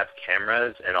have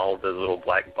cameras and all of those little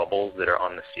black bubbles that are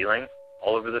on the ceiling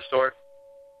all over the store,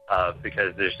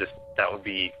 because that would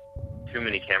be too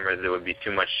many cameras. There would be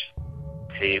too much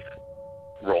tape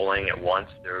rolling at once.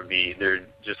 There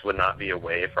just would not be a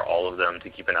way for all of them to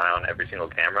keep an eye on every single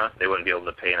camera. They wouldn't be able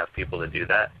to pay enough people to do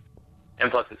that.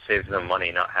 And plus it saves them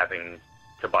money not having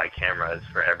to buy cameras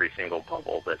for every single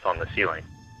bubble that's on the ceiling.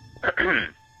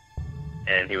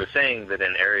 And he was saying that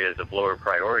in areas of lower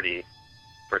priority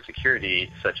for security,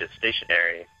 such as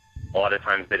stationary, a lot of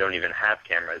times they don't even have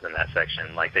cameras in that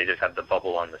section. Like, they just have the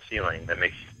bubble on the ceiling that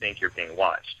makes you think you're being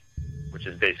watched, which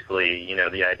is basically,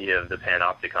 the idea of the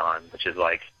panopticon, which is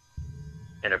like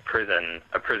in a prison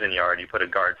yard, you put a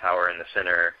guard tower in the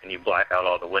center and you black out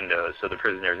all the windows so the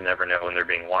prisoners never know when they're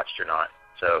being watched or not.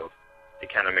 So it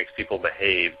kind of makes people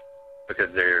behave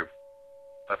because they're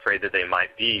afraid that they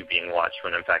might be being watched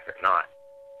when in fact they're not.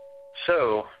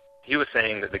 So he was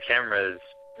saying that the camera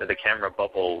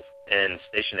bubbles in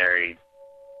stationary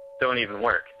don't even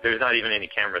work. There's not even any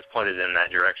cameras pointed in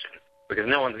that direction because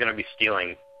no one's going to be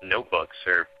stealing notebooks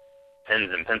or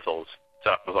pens and pencils.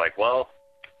 So I was like, well,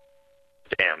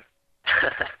 damn.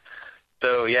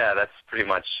 So yeah, that's pretty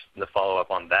much the follow-up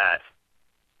on that.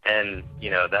 And,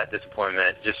 that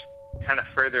disappointment just kind of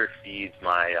further feeds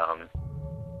my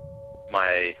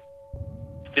my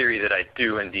theory that I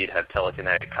do indeed have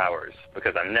telekinetic powers,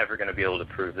 because I'm never going to be able to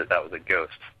prove that was a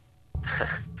ghost.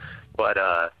 But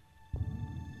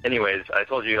anyways, I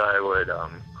told you I would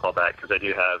call back because I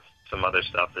do have some other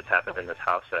stuff that's happened in this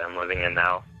house that I'm living in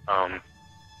now.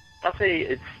 I'll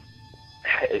say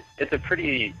it's a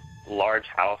pretty large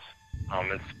house.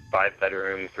 It's 5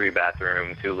 bedroom, 3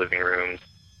 bathroom, 2 living rooms,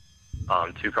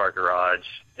 2-car garage.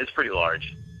 It's pretty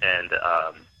large, and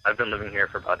I've been living here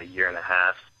for about a year and a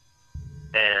half.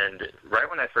 And right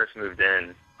when I first moved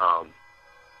in,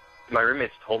 my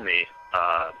roommates told me,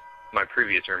 my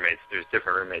previous roommates, there's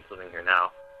different roommates living here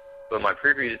now, but my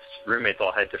previous roommates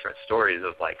all had different stories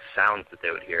of like sounds that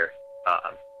they would hear.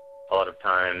 A lot of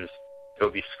times it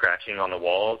would be scratching on the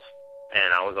walls,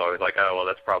 and I was always like, oh, well,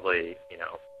 that's probably,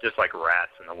 just like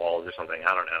rats in the walls or something.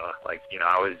 I don't know. Like,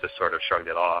 I always just sort of shrugged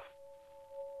it off.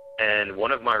 And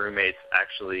one of my roommates,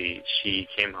 actually, she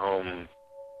came home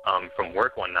from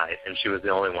work one night, and she was the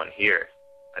only one here.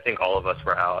 I think all of us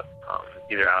were out,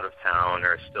 either out of town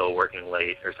or still working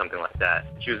late or something like that.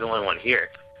 She was the only one here.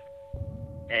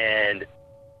 And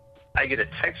I get a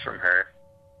text from her,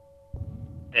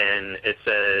 and it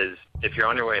says, if you're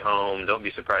on your way home, don't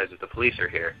be surprised if the police are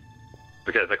here.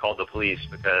 Because I called the police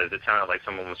because it sounded like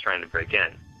someone was trying to break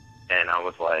in. And I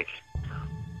was like,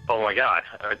 oh my God,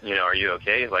 are you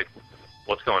okay? Like,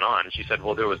 what's going on? And she said,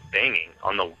 well, there was banging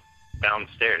on the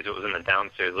downstairs. It was in the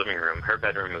downstairs living room. Her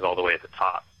bedroom is all the way at the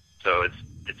top. So it's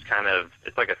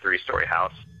like a 3-story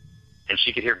house. And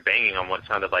she could hear banging on what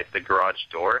sounded like the garage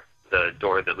door, the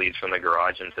door that leads from the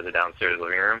garage into the downstairs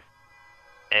living room.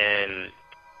 And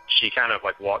she kind of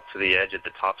like walked to the edge at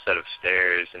the top set of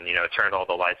stairs and, turned all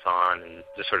the lights on and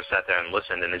just sort of sat there and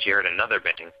listened. And then she heard another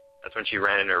bang. That's when she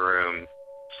ran in her room,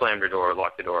 slammed her door,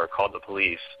 locked the door, called the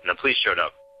police. And the police showed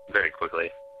up very quickly.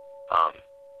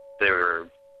 They were,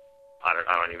 I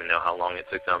don't even know how long it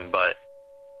took them, but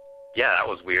yeah, that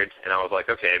was weird. And I was like,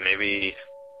 okay, maybe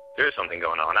there's something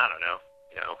going on. I don't know.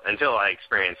 Until I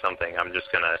experience something, I'm just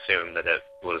going to assume that it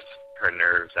was her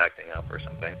nerves acting up or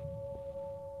something.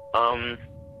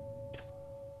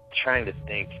 Trying to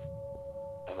think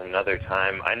of another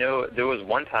time. I know there was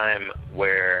one time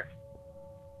where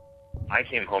I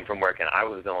came home from work and I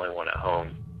was the only one at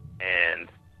home, and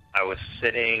I was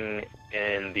sitting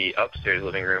in the upstairs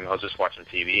living room. I was just watching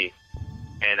TV,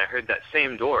 and I heard that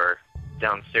same door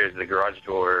downstairs, the garage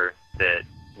door that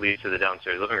leads to the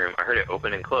downstairs living room. I heard it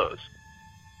open and close.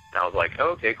 And I was like,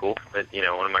 oh, okay, cool. But,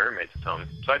 one of my roommates is home.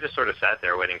 So I just sort of sat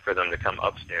there waiting for them to come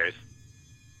upstairs,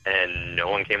 and no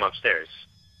one came upstairs.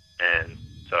 And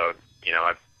so,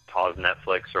 I paused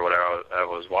Netflix or whatever I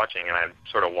was watching, and I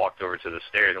sort of walked over to the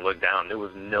stairs and looked down. There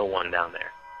was no one down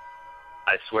there.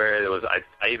 I swear there was.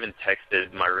 I even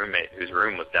texted my roommate whose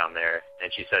room was down there,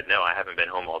 and she said, no, I haven't been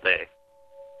home all day.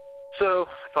 So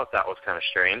I thought that was kind of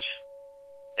strange.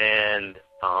 And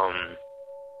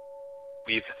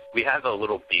we have a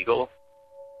little beagle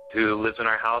who lives in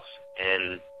our house,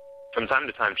 and from time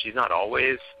to time, she's not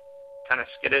always kind of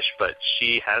skittish, but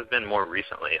she has been more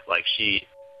recently. Like,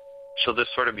 she'll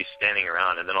just sort of be standing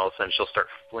around, and then all of a sudden she'll start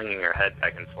flinging her head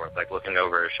back and forth, like looking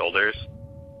over her shoulders.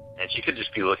 And she could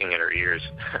just be looking at her ears,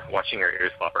 watching her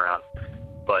ears flop around.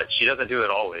 But she doesn't do it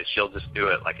always. She'll just do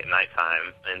it like at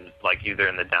nighttime, and like either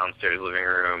in the downstairs living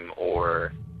room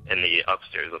or in the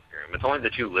upstairs living room. It's only the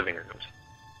 2 living rooms.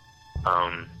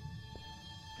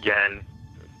 Again,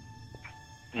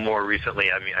 more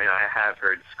recently, I have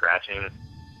heard scratching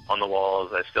on the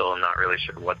walls. I still am not really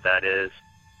sure what that is.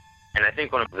 And I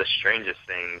think one of the strangest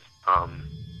things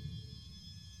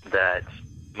that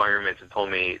my roommates have told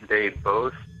me, they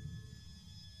both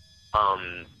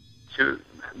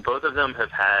of them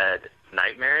have had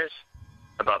nightmares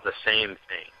about the same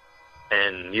thing.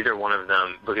 And neither one of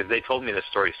them, because they told me the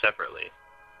story separately.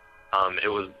 It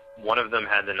was, one of them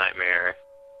had the nightmare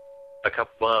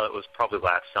it was probably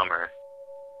last summer.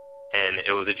 And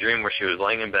it was a dream where she was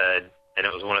laying in bed, and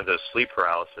it was one of those sleep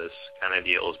paralysis kind of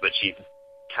deals, but she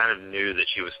kind of knew that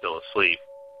she was still asleep,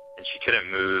 and she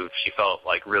couldn't move. She felt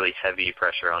like really heavy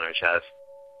pressure on her chest.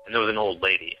 And there was an old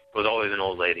lady. It was always an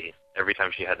old lady every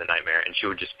time she had the nightmare, and she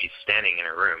would just be standing in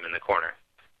her room in the corner.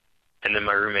 And then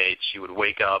my roommate, she would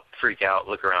wake up, freak out,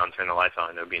 look around, turn the lights on,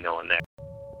 and there would be no one there.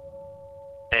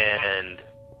 And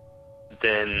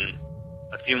then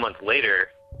a few months later,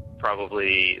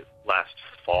 probably last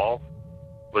fall,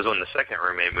 was when the second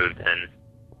roommate moved in.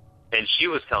 And she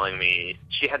was telling me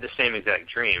she had the same exact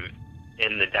dream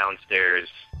in the downstairs.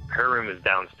 Her room is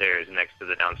downstairs next to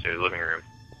the downstairs living room.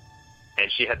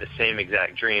 And she had the same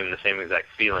exact dream, the same exact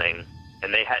feeling,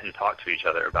 and they hadn't talked to each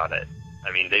other about it.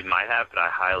 I mean, they might have, but I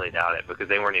highly doubt it, because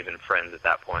they weren't even friends at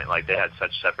that point. Like, they had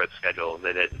such separate schedules,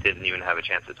 they didn't even have a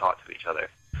chance to talk to each other.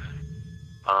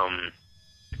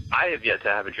 I have yet to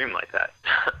have a dream like that,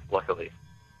 luckily.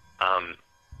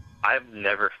 I've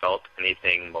never felt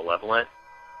anything malevolent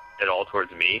at all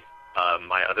towards me.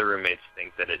 My other roommates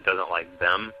think that it doesn't like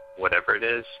them whatever it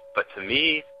is. But to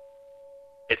me,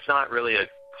 it's not really a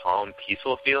calm,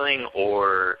 peaceful feeling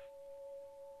or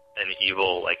an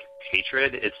evil, like,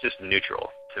 hatred. It's just neutral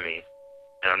to me.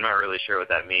 And I'm not really sure what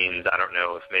that means. I don't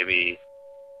know if maybe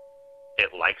it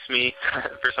likes me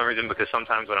for some reason, because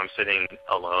sometimes when I'm sitting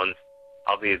alone,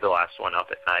 I'll be the last one up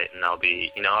at night, and I'll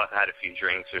be, I've had a few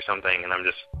drinks or something, and I'm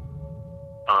just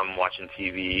watching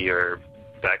TV, or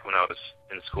back when I was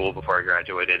in school before I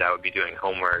graduated, I would be doing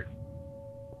homework,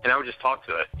 and I would just talk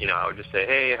to it. I would just say,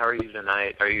 hey, how are you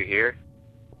tonight? Are you here?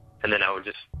 And then I would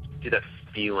just get that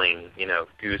feeling,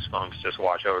 goosebumps just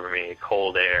wash over me,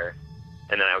 cold air,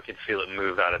 and then I could feel it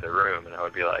move out of the room, and I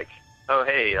would be like, oh,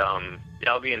 hey,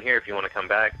 I'll be in here if you want to come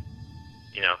back,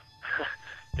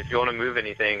 if you want to move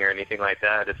anything or anything like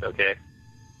that, it's okay.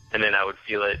 And then I would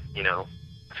feel it,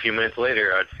 a few minutes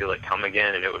later, I'd feel it come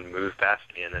again, and it would move past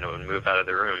me, and then it would move out of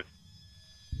the room.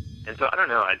 And so I don't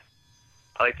know. I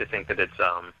like to think that it's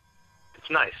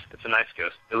nice. It's a nice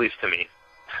ghost, at least to me.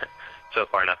 So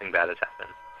far, nothing bad has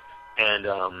happened.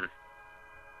 And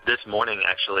this morning,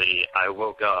 actually, I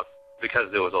woke up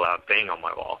because there was a loud bang on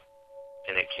my wall,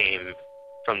 and it came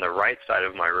from the right side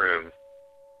of my room,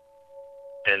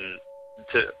 and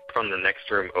from the next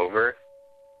room over.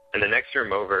 And the next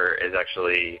room over is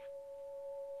actually,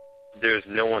 there's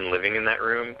no one living in that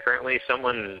room currently.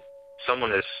 Someone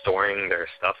is storing their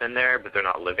stuff in there, but they're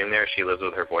not living there. She lives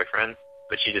with her boyfriend,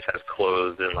 but she just has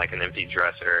clothes and like an empty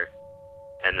dresser,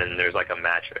 and then there's like a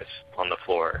mattress on the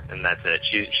floor, and that's it.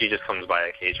 She just comes by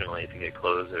occasionally to get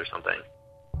clothes or something.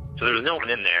 So there was no one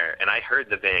in there, and I heard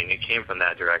the bang. It came from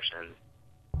that direction.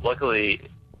 Luckily,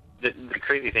 the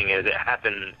crazy thing is it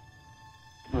happened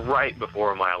right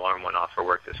before my alarm went off for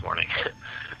work this morning.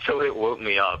 So it woke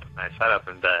me up. I sat up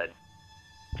in bed,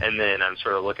 and then I'm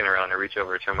sort of looking around. I reach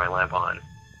over to turn my lamp on,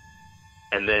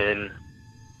 and then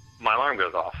my alarm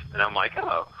goes off, and I'm like,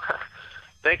 oh,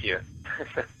 thank you.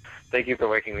 Thank you for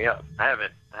waking me up. I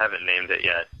haven't named it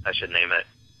yet. I should name it.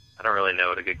 I don't really know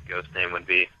what a good ghost name would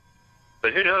be.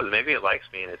 But who knows? Maybe it likes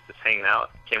me and it's just hanging out.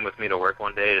 Came with me to work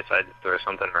one day, decided to throw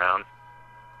something around.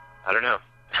 I don't know.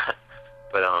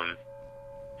 But,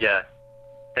 yeah.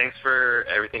 Thanks for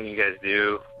everything you guys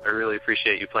do. I really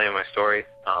appreciate you playing my story.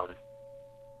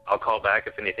 I'll call back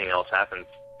if anything else happens,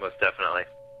 most definitely.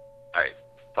 All right.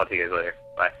 Talk to you guys later.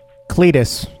 Bye.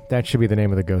 Cletus. That should be the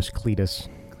name of the ghost, Cletus.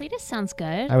 Cletus sounds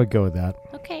good. I would go with that.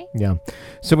 Okay. Yeah.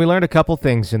 So we learned a couple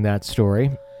things in that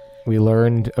story. We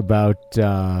learned about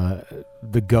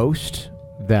the ghost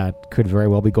that could very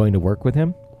well be going to work with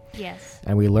him. Yes.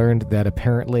 And we learned that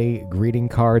apparently greeting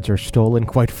cards are stolen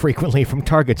quite frequently from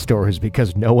Target stores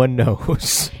because no one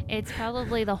knows. It's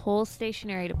probably the whole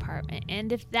stationery department.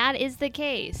 And if that is the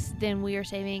case, then we are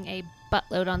saving a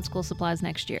buttload on school supplies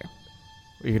next year.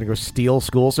 Are you going to go steal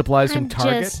school supplies from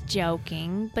Target? I'm just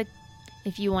joking. But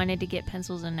if you wanted to get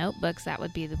pencils and notebooks, that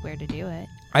would be where to do it.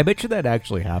 I bet you that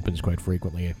actually happens quite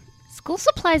frequently. School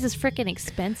supplies is freaking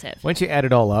expensive. Once you add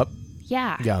it all up.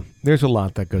 Yeah. Yeah, there's a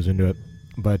lot that goes into it.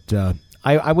 But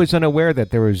I was unaware that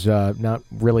there was not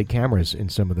really cameras in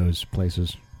some of those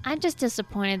places. I'm just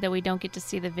disappointed that we don't get to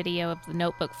see the video of the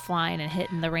notebook flying and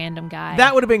hitting the random guy.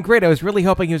 That would have been great. I was really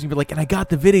hoping he was going to be like, and I got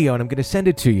the video and I'm going to send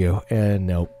it to you. And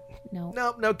nope.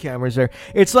 Nope, no cameras there.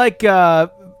 It's like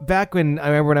back when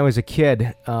I was a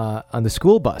kid on the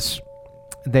school bus.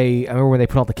 I remember when they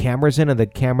put all the cameras in, and the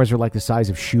cameras were like the size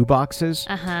of shoe boxes.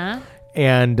 Uh-huh.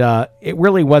 And it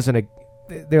really wasn't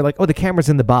they're like, oh, the camera's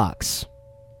in the box.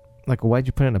 Like, well, why'd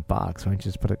you put it in a box? Why don't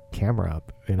you just put a camera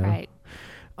up, Right.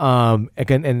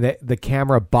 Again, and the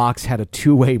camera box had a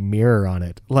two-way mirror on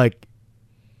it. Like,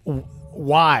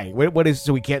 why? What is,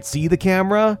 so we can't see the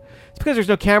camera? It's because there's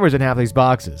no cameras in half these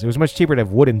boxes. It was much cheaper to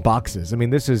have wooden boxes. I mean,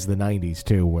 this is the 90s,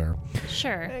 too, where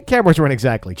Sure. Cameras weren't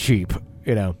exactly cheap,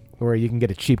 where you can get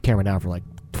a cheap camera now for like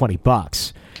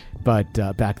 $20. But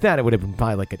back then, it would have been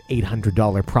probably like an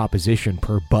 $800 proposition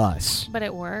per bus. But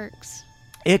it works.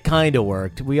 It kind of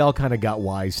worked. We all kind of got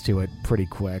wise to it pretty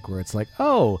quick, where it's like,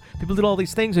 oh, people did all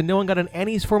these things and no one got in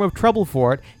any form of trouble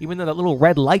for it, even though that little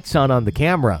red light's on the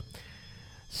camera.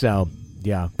 So,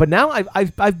 yeah. But now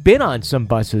I've been on some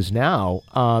buses now,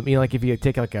 like if you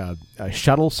take like a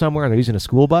shuttle somewhere and they're using a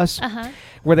school bus,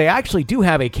 where they actually do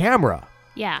have a camera.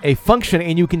 Yeah. A function,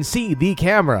 and you can see the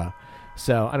camera.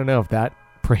 So, I don't know if that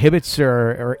prohibits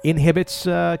or inhibits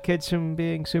kids from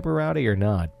being super rowdy or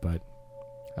not, but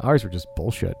ours were just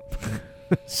bullshit.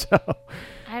 So,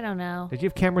 I don't know. Did you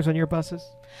have cameras on your buses?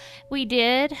 We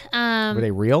did. Were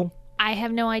they real? I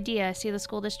have no idea. See, the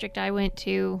school district I went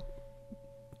to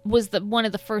was one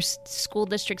of the first school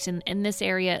districts in this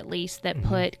area, at least, that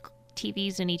put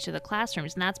TVs in each of the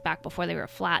classrooms, and that's back before they were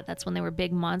flat. That's when they were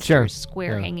big monsters,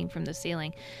 square, hanging from the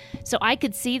ceiling. So I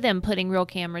could see them putting real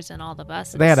cameras in all the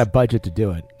buses. They had a budget to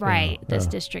do it. Right. This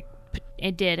district,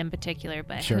 it did in particular,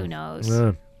 but who knows?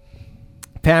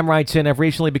 Pam writes in, I've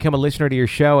recently become a listener to your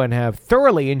show and have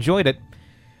thoroughly enjoyed it.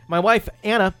 My wife,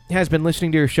 Anna, has been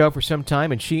listening to your show for some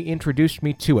time, and she introduced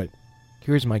me to it.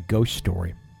 Here's my ghost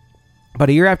story. About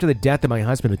a year after the death of my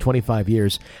husband of 25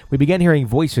 years, we began hearing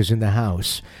voices in the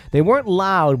house. They weren't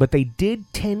loud, but they did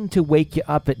tend to wake you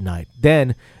up at night.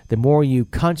 Then, the more you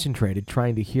concentrated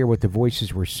trying to hear what the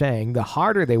voices were saying, the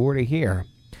harder they were to hear.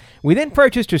 We then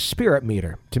purchased a spirit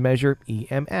meter to measure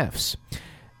EMFs.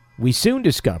 We soon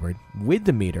discovered, with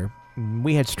the meter,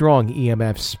 we had strong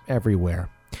EMFs everywhere.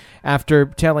 After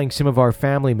telling some of our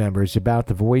family members about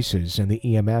the voices and the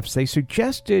EMFs, they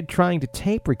suggested trying to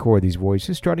tape record these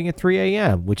voices starting at 3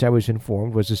 a.m., which I was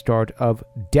informed was the start of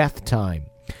death time.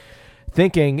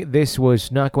 Thinking this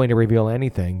was not going to reveal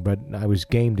anything, but I was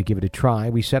game to give it a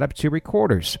try, we set up 2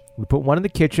 recorders. We put one in the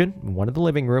kitchen, one in the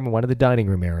living room, and one in the dining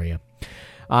room area.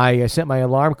 I set my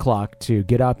alarm clock to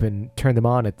get up and turn them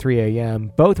on at 3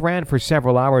 a.m. Both ran for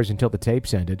several hours until the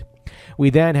tapes ended. We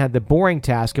then had the boring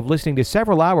task of listening to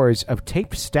several hours of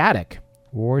tape static,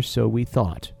 or so we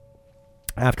thought.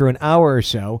 After an hour or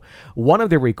so, one of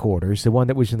the recorders, the one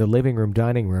that was in the living room,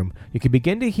 dining room, you could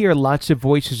begin to hear lots of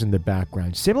voices in the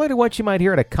background, similar to what you might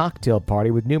hear at a cocktail party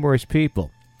with numerous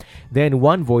people. Then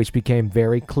one voice became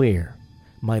very clear,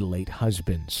 my late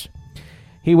husband's.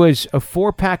 He was a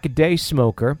 4-pack-a-day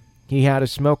smoker. He had a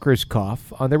smoker's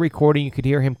cough. On the recording, you could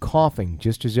hear him coughing,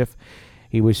 just as if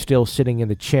he was still sitting in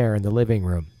the chair in the living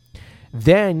room.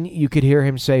 Then you could hear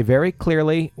him say very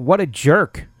clearly, "What a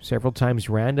jerk," several times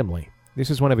randomly. This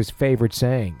is one of his favorite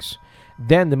sayings.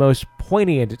 Then the most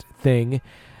poignant thing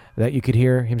that you could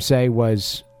hear him say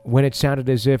was when it sounded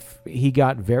as if he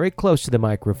got very close to the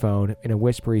microphone. In a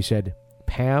whisper, he said,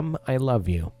 "Pam, I love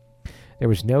you." There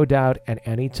was no doubt at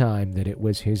any time that it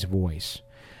was his voice.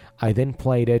 I then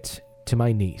played it to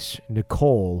my niece,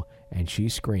 Nicole, and she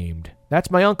screamed, "That's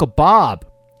my Uncle Bob!"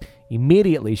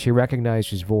 Immediately, she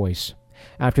recognized his voice.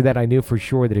 After that, I knew for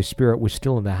sure that his spirit was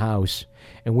still in the house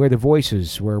and where the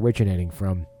voices were originating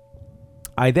from.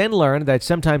 I then learned that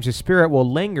sometimes a spirit will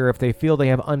linger if they feel they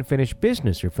have unfinished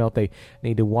business or felt they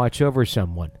need to watch over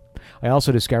someone. I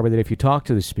also discovered that if you talk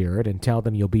to the spirit and tell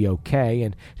them you'll be okay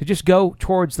and to just go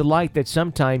towards the light, that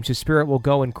sometimes the spirit will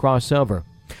go and cross over.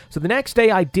 So the next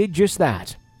day I did just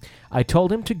that. I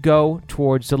told him to go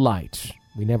towards the light.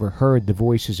 We never heard the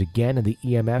voices again, and the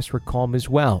EMFs were calm as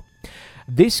well.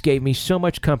 This gave me so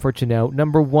much comfort to know,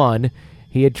 number 1,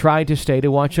 he had tried to stay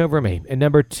to watch over me, and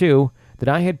number 2, that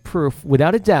I had proof,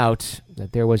 without a doubt,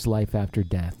 that there was life after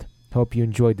death. Hope you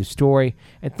enjoyed the story,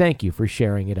 and thank you for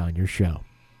sharing it on your show.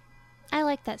 I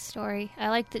like that story. I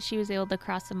like that she was able to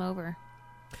cross him over.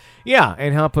 Yeah,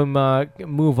 and help him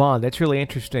move on. That's really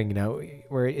interesting,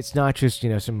 where it's not just,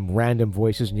 some random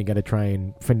voices and you got to try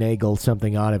and finagle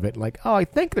something out of it. Like, oh, I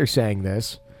think they're saying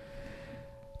this.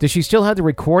 Does she still have the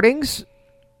recordings?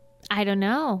 I don't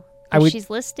know. She's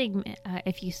listing,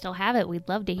 if you still have it, we'd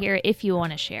love to hear it if you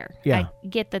want to share. Yeah. I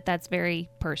get that that's very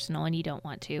personal and you don't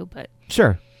want to, but...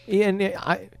 Sure. And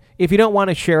if you don't want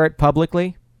to share it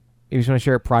publicly, if you just want to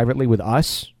share it privately with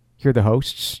us, here the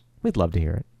hosts, we'd love to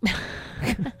hear it.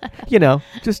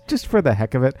 just for the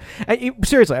heck of it. And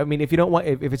seriously, I mean, if you don't want,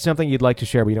 if it's something you'd like to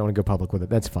share but you don't want to go public with it,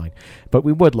 that's fine. But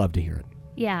we would love to hear it.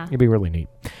 Yeah. It'd be really neat.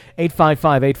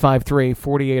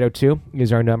 855-853-4802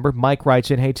 is our number. Mike writes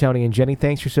in, "Hey, Tony and Jenny,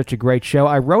 thanks for such a great show.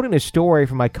 I wrote in a story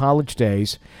from my college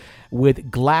days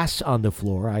with glass on the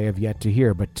floor I have yet to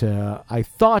hear, but I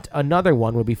thought another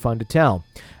one would be fun to tell.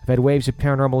 I've had waves of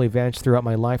paranormal events throughout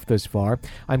my life thus far.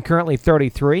 I'm currently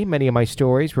 33. Many of my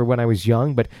stories were when I was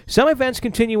young, but some events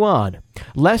continue on.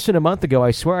 Less than a month ago,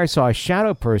 I swear I saw a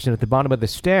shadow person at the bottom of the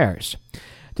stairs.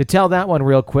 To tell that one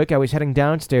real quick, I was heading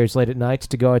downstairs late at night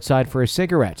to go outside for a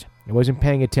cigarette. I wasn't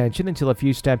paying attention until a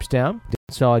few steps down.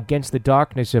 I saw against the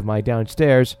darkness of my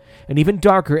downstairs an even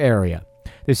darker area.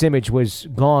 This image was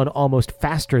gone almost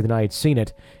faster than I had seen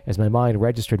it. As my mind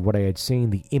registered what I had seen,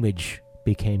 the image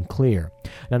became clear.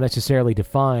 Not necessarily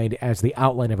defined as the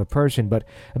outline of a person, but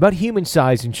about human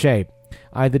size and shape.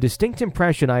 I had the distinct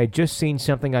impression I had just seen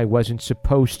something I wasn't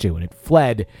supposed to, and it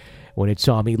fled when it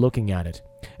saw me looking at it.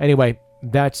 Anyway,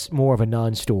 that's more of a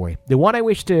non-story. The one I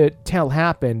wish to tell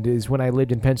happened is when I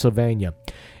lived in Pennsylvania.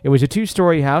 It was a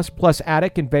 2-story house plus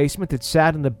attic and basement that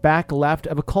sat in the back left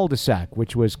of a cul-de-sac,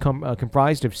 which was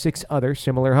comprised of 6 other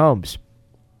similar homes.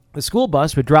 The school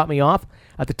bus would drop me off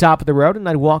at the top of the road, and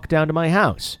I'd walk down to my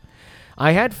house.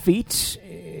 I had feet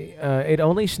it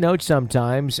only snowed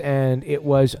sometimes, and it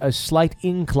was a slight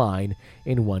incline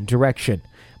in one direction.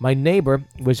 My neighbor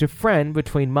was a friend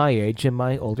between my age and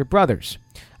my older brother's.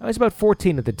 I was about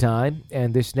 14 at the time,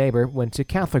 and this neighbor went to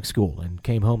Catholic school and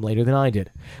came home later than I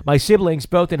did. My siblings,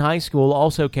 both in high school,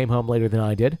 also came home later than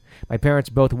I did. My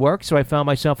parents both worked, so I found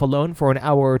myself alone for an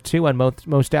hour or two on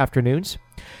most afternoons.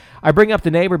 I bring up the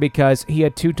neighbor because he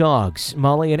had two dogs,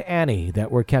 Molly and Annie,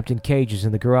 that were kept in cages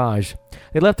in the garage.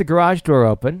 They left the garage door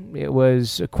open. It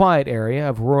was a quiet area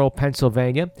of rural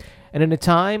Pennsylvania, and in a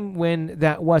time when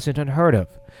that wasn't unheard of.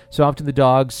 So often the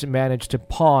dogs managed to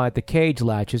paw at the cage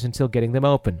latches until getting them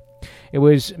open. It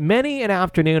was many an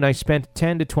afternoon I spent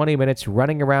 10 to 20 minutes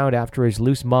running around after his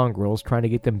loose mongrels trying to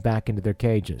get them back into their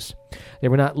cages. They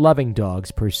were not loving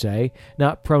dogs per se,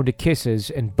 not prone to kisses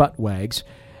and butt wags,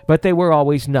 but they were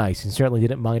always nice and certainly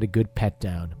didn't mind a good pet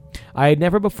down. I had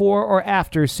never before or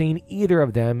after seen either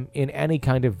of them in any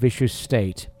kind of vicious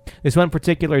state. This one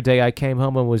particular day I came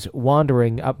home and was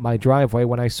wandering up my driveway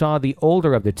when I saw the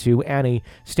older of the two, Annie,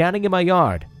 standing in my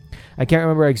yard. I can't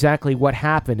remember exactly what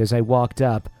happened as I walked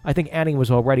up. I think Annie was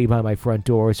already by my front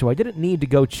door, so I didn't need to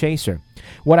go chase her.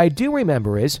 What I do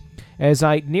remember is, as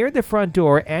I neared the front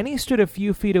door, Annie stood a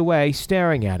few feet away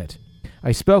staring at it.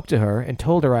 I spoke to her and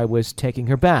told her I was taking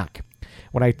her back.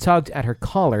 When I tugged at her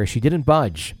collar, she didn't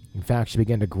budge. In fact, she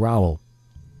began to growl.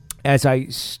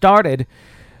 It started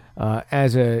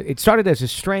as a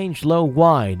strange low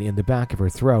whine in the back of her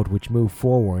throat, which moved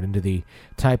forward into the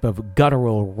type of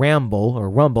guttural ramble or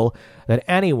rumble that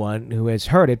anyone who has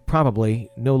heard it probably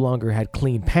no longer had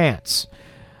clean pants.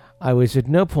 I was at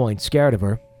no point scared of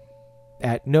her.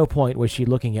 At no point was she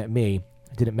looking at me.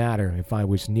 It didn't matter if I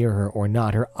was near her or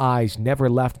not. Her eyes never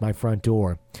left my front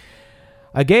door.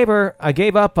 I gave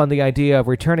up on the idea of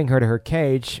returning her to her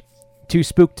cage, too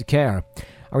spooked to care.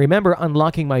 I remember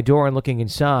unlocking my door and looking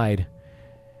inside,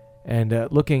 and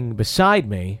looking beside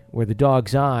me where the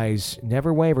dog's eyes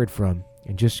never wavered from,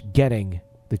 and just getting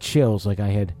the chills like I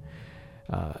had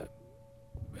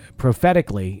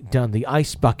prophetically done the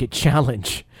ice bucket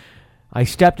challenge. I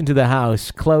stepped into the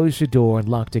house, closed the door, and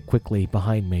locked it quickly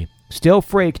behind me. Still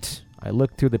freaked, I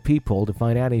looked through the peephole to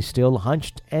find Annie still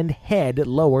hunched and head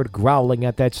lowered, growling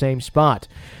at that same spot.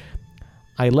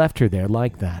 I left her there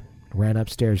like that, ran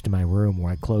upstairs to my room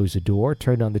where I closed the door,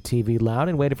 turned on the TV loud,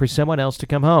 and waited for someone else to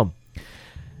come home.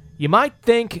 You might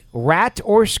think rat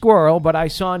or squirrel, but I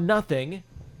saw nothing,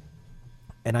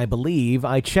 and I believe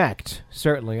I checked.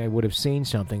 Certainly I would have seen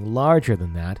something larger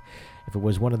than that if it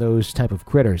was one of those type of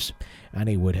critters.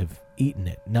 Annie would have eaten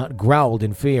it, not growled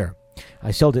in fear.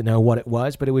 I still didn't know what it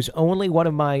was, but it was only one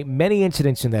of my many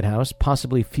incidents in that house,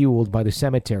 possibly fueled by the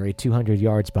cemetery 200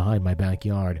 yards behind my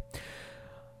backyard.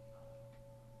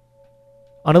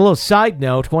 On a little side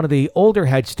note, one of the older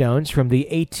headstones from the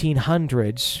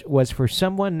 1800s was for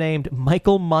someone named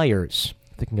Michael Myers.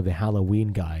 Thinking of the Halloween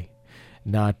guy,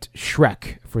 not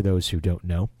Shrek, for those who don't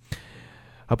know.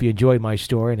 Hope you enjoyed my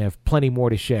story and have plenty more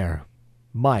to share.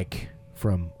 Mike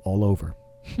from all over.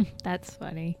 That's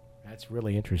funny. That's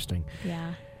really interesting.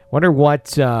 Yeah. Wonder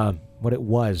what it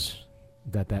was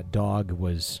that dog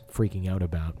was freaking out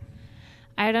about.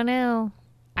 I don't know.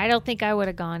 I don't think I would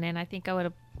have gone in. I think I would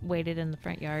have waited in the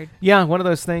front yard. Yeah, one of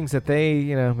those things that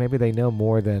they, maybe they know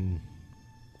more than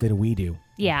we do.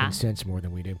 Yeah. Can sense more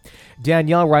than we do.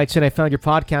 Danielle writes in, I found your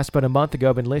podcast about a month ago.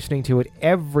 I've been listening to it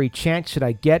every chance that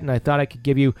I get, and I thought I could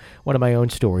give you one of my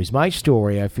own stories. My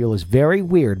story, I feel, is very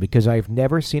weird because I've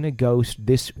never seen a ghost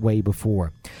this way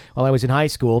before. While I was in high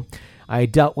school, I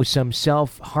dealt with some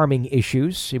self-harming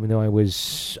issues. Even though I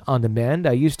was on the mend,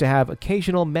 I used to have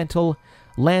occasional mental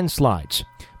landslides.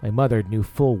 My mother knew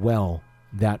full well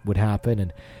that would happen,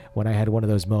 and when I had one of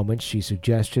those moments, she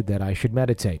suggested that I should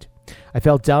meditate. I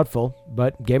felt doubtful,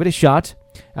 but gave it a shot.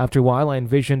 After a while, I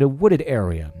envisioned a wooded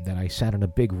area, that I sat on a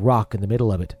big rock in the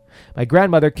middle of it. My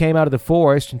grandmother came out of the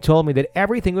forest and told me that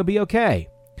everything would be okay.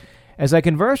 As I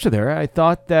conversed with her, I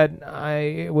thought that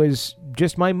it was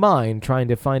just my mind trying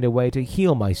to find a way to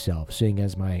heal myself, seeing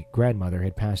as my grandmother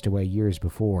had passed away years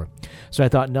before. So I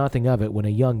thought nothing of it when a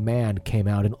young man came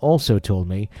out and also told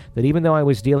me that even though I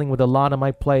was dealing with a lot on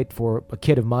my plate for a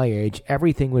kid of my age,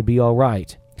 everything would be all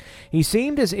right. He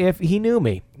seemed as if he knew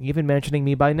me, even mentioning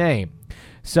me by name.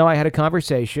 So I had a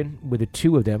conversation with the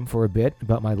two of them for a bit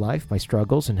about my life, my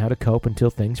struggles, and how to cope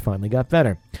until things finally got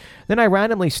better. Then I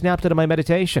randomly snapped out of my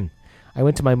meditation. I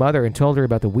went to my mother and told her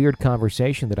about the weird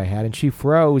conversation that I had, and she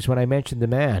froze when I mentioned the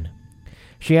man.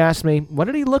 She asked me, what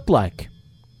did he look like?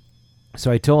 So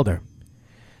I told her.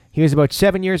 He was about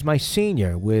 7 years my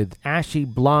senior, with ashy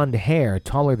blonde hair,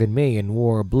 taller than me, and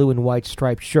wore a blue and white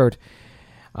striped shirt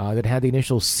that had the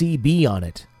initial CB on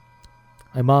it.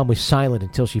 My mom was silent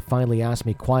until she finally asked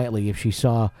me quietly if she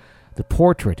saw the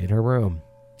portrait in her room.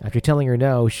 After telling her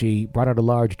no, she brought out a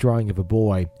large drawing of a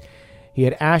boy. He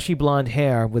had ashy blonde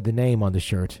hair with the name on the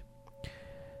shirt.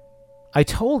 I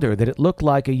told her that it looked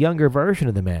like a younger version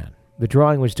of the man. The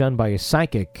drawing was done by a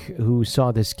psychic who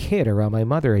saw this kid around my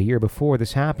mother a year before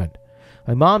this happened.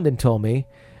 My mom then told me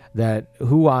that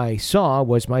who I saw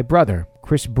was my brother,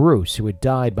 Chris Bruce, who had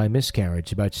died by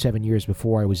miscarriage about 7 years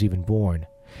before I was even born.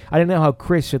 I didn't know how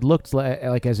Chris had looked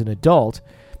like as an adult,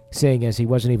 seeing as he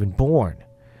wasn't even born.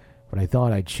 But I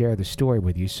thought I'd share the story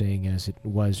with you, seeing as it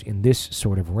was in this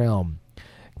sort of realm.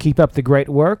 Keep up the great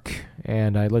work,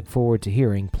 and I look forward to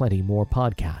hearing plenty more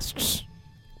podcasts.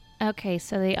 Okay,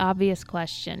 so the obvious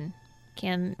question.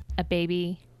 Can a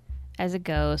baby as a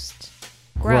ghost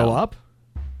Grow up?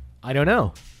 I don't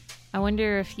know. I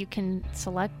wonder if you can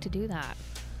select to do that.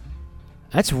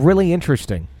 That's really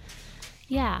interesting.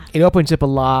 Yeah. It opens up a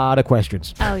lot of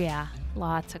questions. Oh, yeah.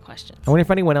 Lots of questions. I wonder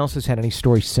if anyone else has had any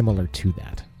stories similar to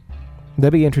that.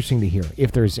 That'd be interesting to hear,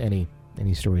 if there's any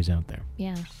stories out there.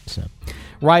 Yeah. So,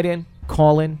 write in,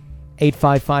 call in.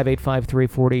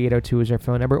 855-853-4802 is our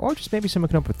phone number, or just maybe someone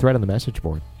can open a thread on the message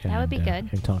board. That would be good.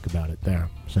 And talk about it there.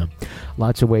 So,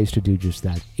 lots of ways to do just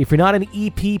that. If you're not an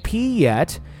EPP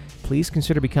yet, please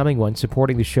consider becoming one,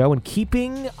 supporting the show and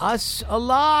keeping us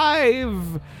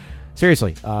alive.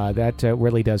 Seriously, that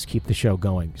really does keep the show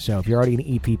going. So if you're already an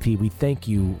EPP, we thank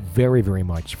you very, very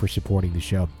much for supporting the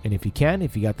show. And if you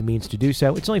got the means to do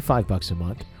so, it's only $5 a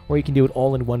month. Or you can do it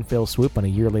all in one fell swoop on a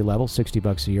yearly level,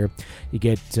 $60 a year. You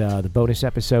get the bonus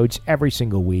episodes every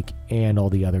single week and all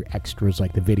the other extras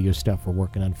like the video stuff we're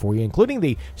working on for you, including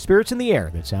the Spirits in the Air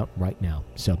that's out right now.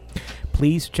 So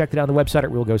please check it out on the website at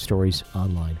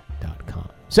realghoststoriesonline.com.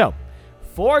 So,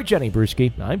 for Jenny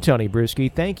Brewski, I'm Tony Brewski.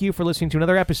 Thank you for listening to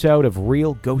another episode of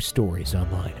Real Ghost Stories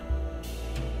Online.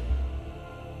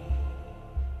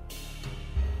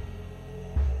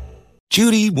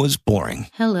 Judy was boring.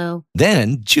 Hello.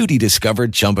 Then Judy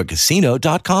discovered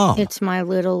ChumbaCasino.com. It's my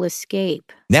little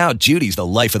escape. Now Judy's the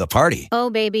life of the party. Oh,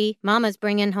 baby, mama's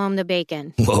bringing home the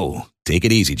bacon. Whoa, take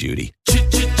it easy, Judy.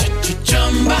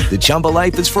 The Chumba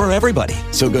life is for everybody.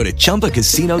 So go to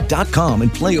ChumbaCasino.com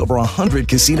and play over 100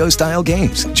 casino-style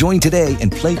games. Join today and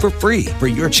play for free for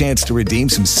your chance to redeem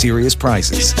some serious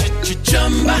prizes.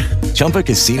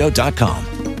 ChumbaCasino.com.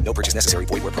 No purchase necessary.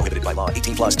 Void where prohibited by law.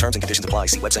 18 plus terms and conditions apply.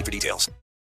 See website for details.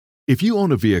 If you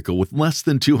own a vehicle with less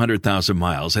than 200,000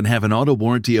 miles and have an auto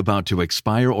warranty about to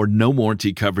expire or no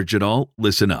warranty coverage at all,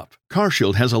 listen up.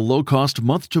 CarShield has a low-cost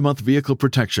month-to-month vehicle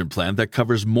protection plan that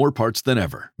covers more parts than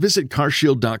ever. Visit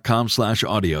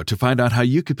carshield.com/audio to find out how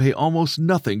you could pay almost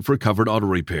nothing for covered auto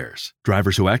repairs.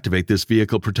 Drivers who activate this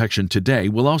vehicle protection today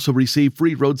will also receive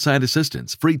free roadside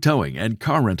assistance, free towing, and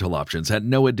car rental options at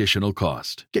no additional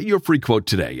cost. Get your free quote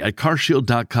today at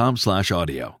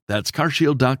carshield.com/audio. That's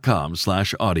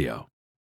carshield.com/audio.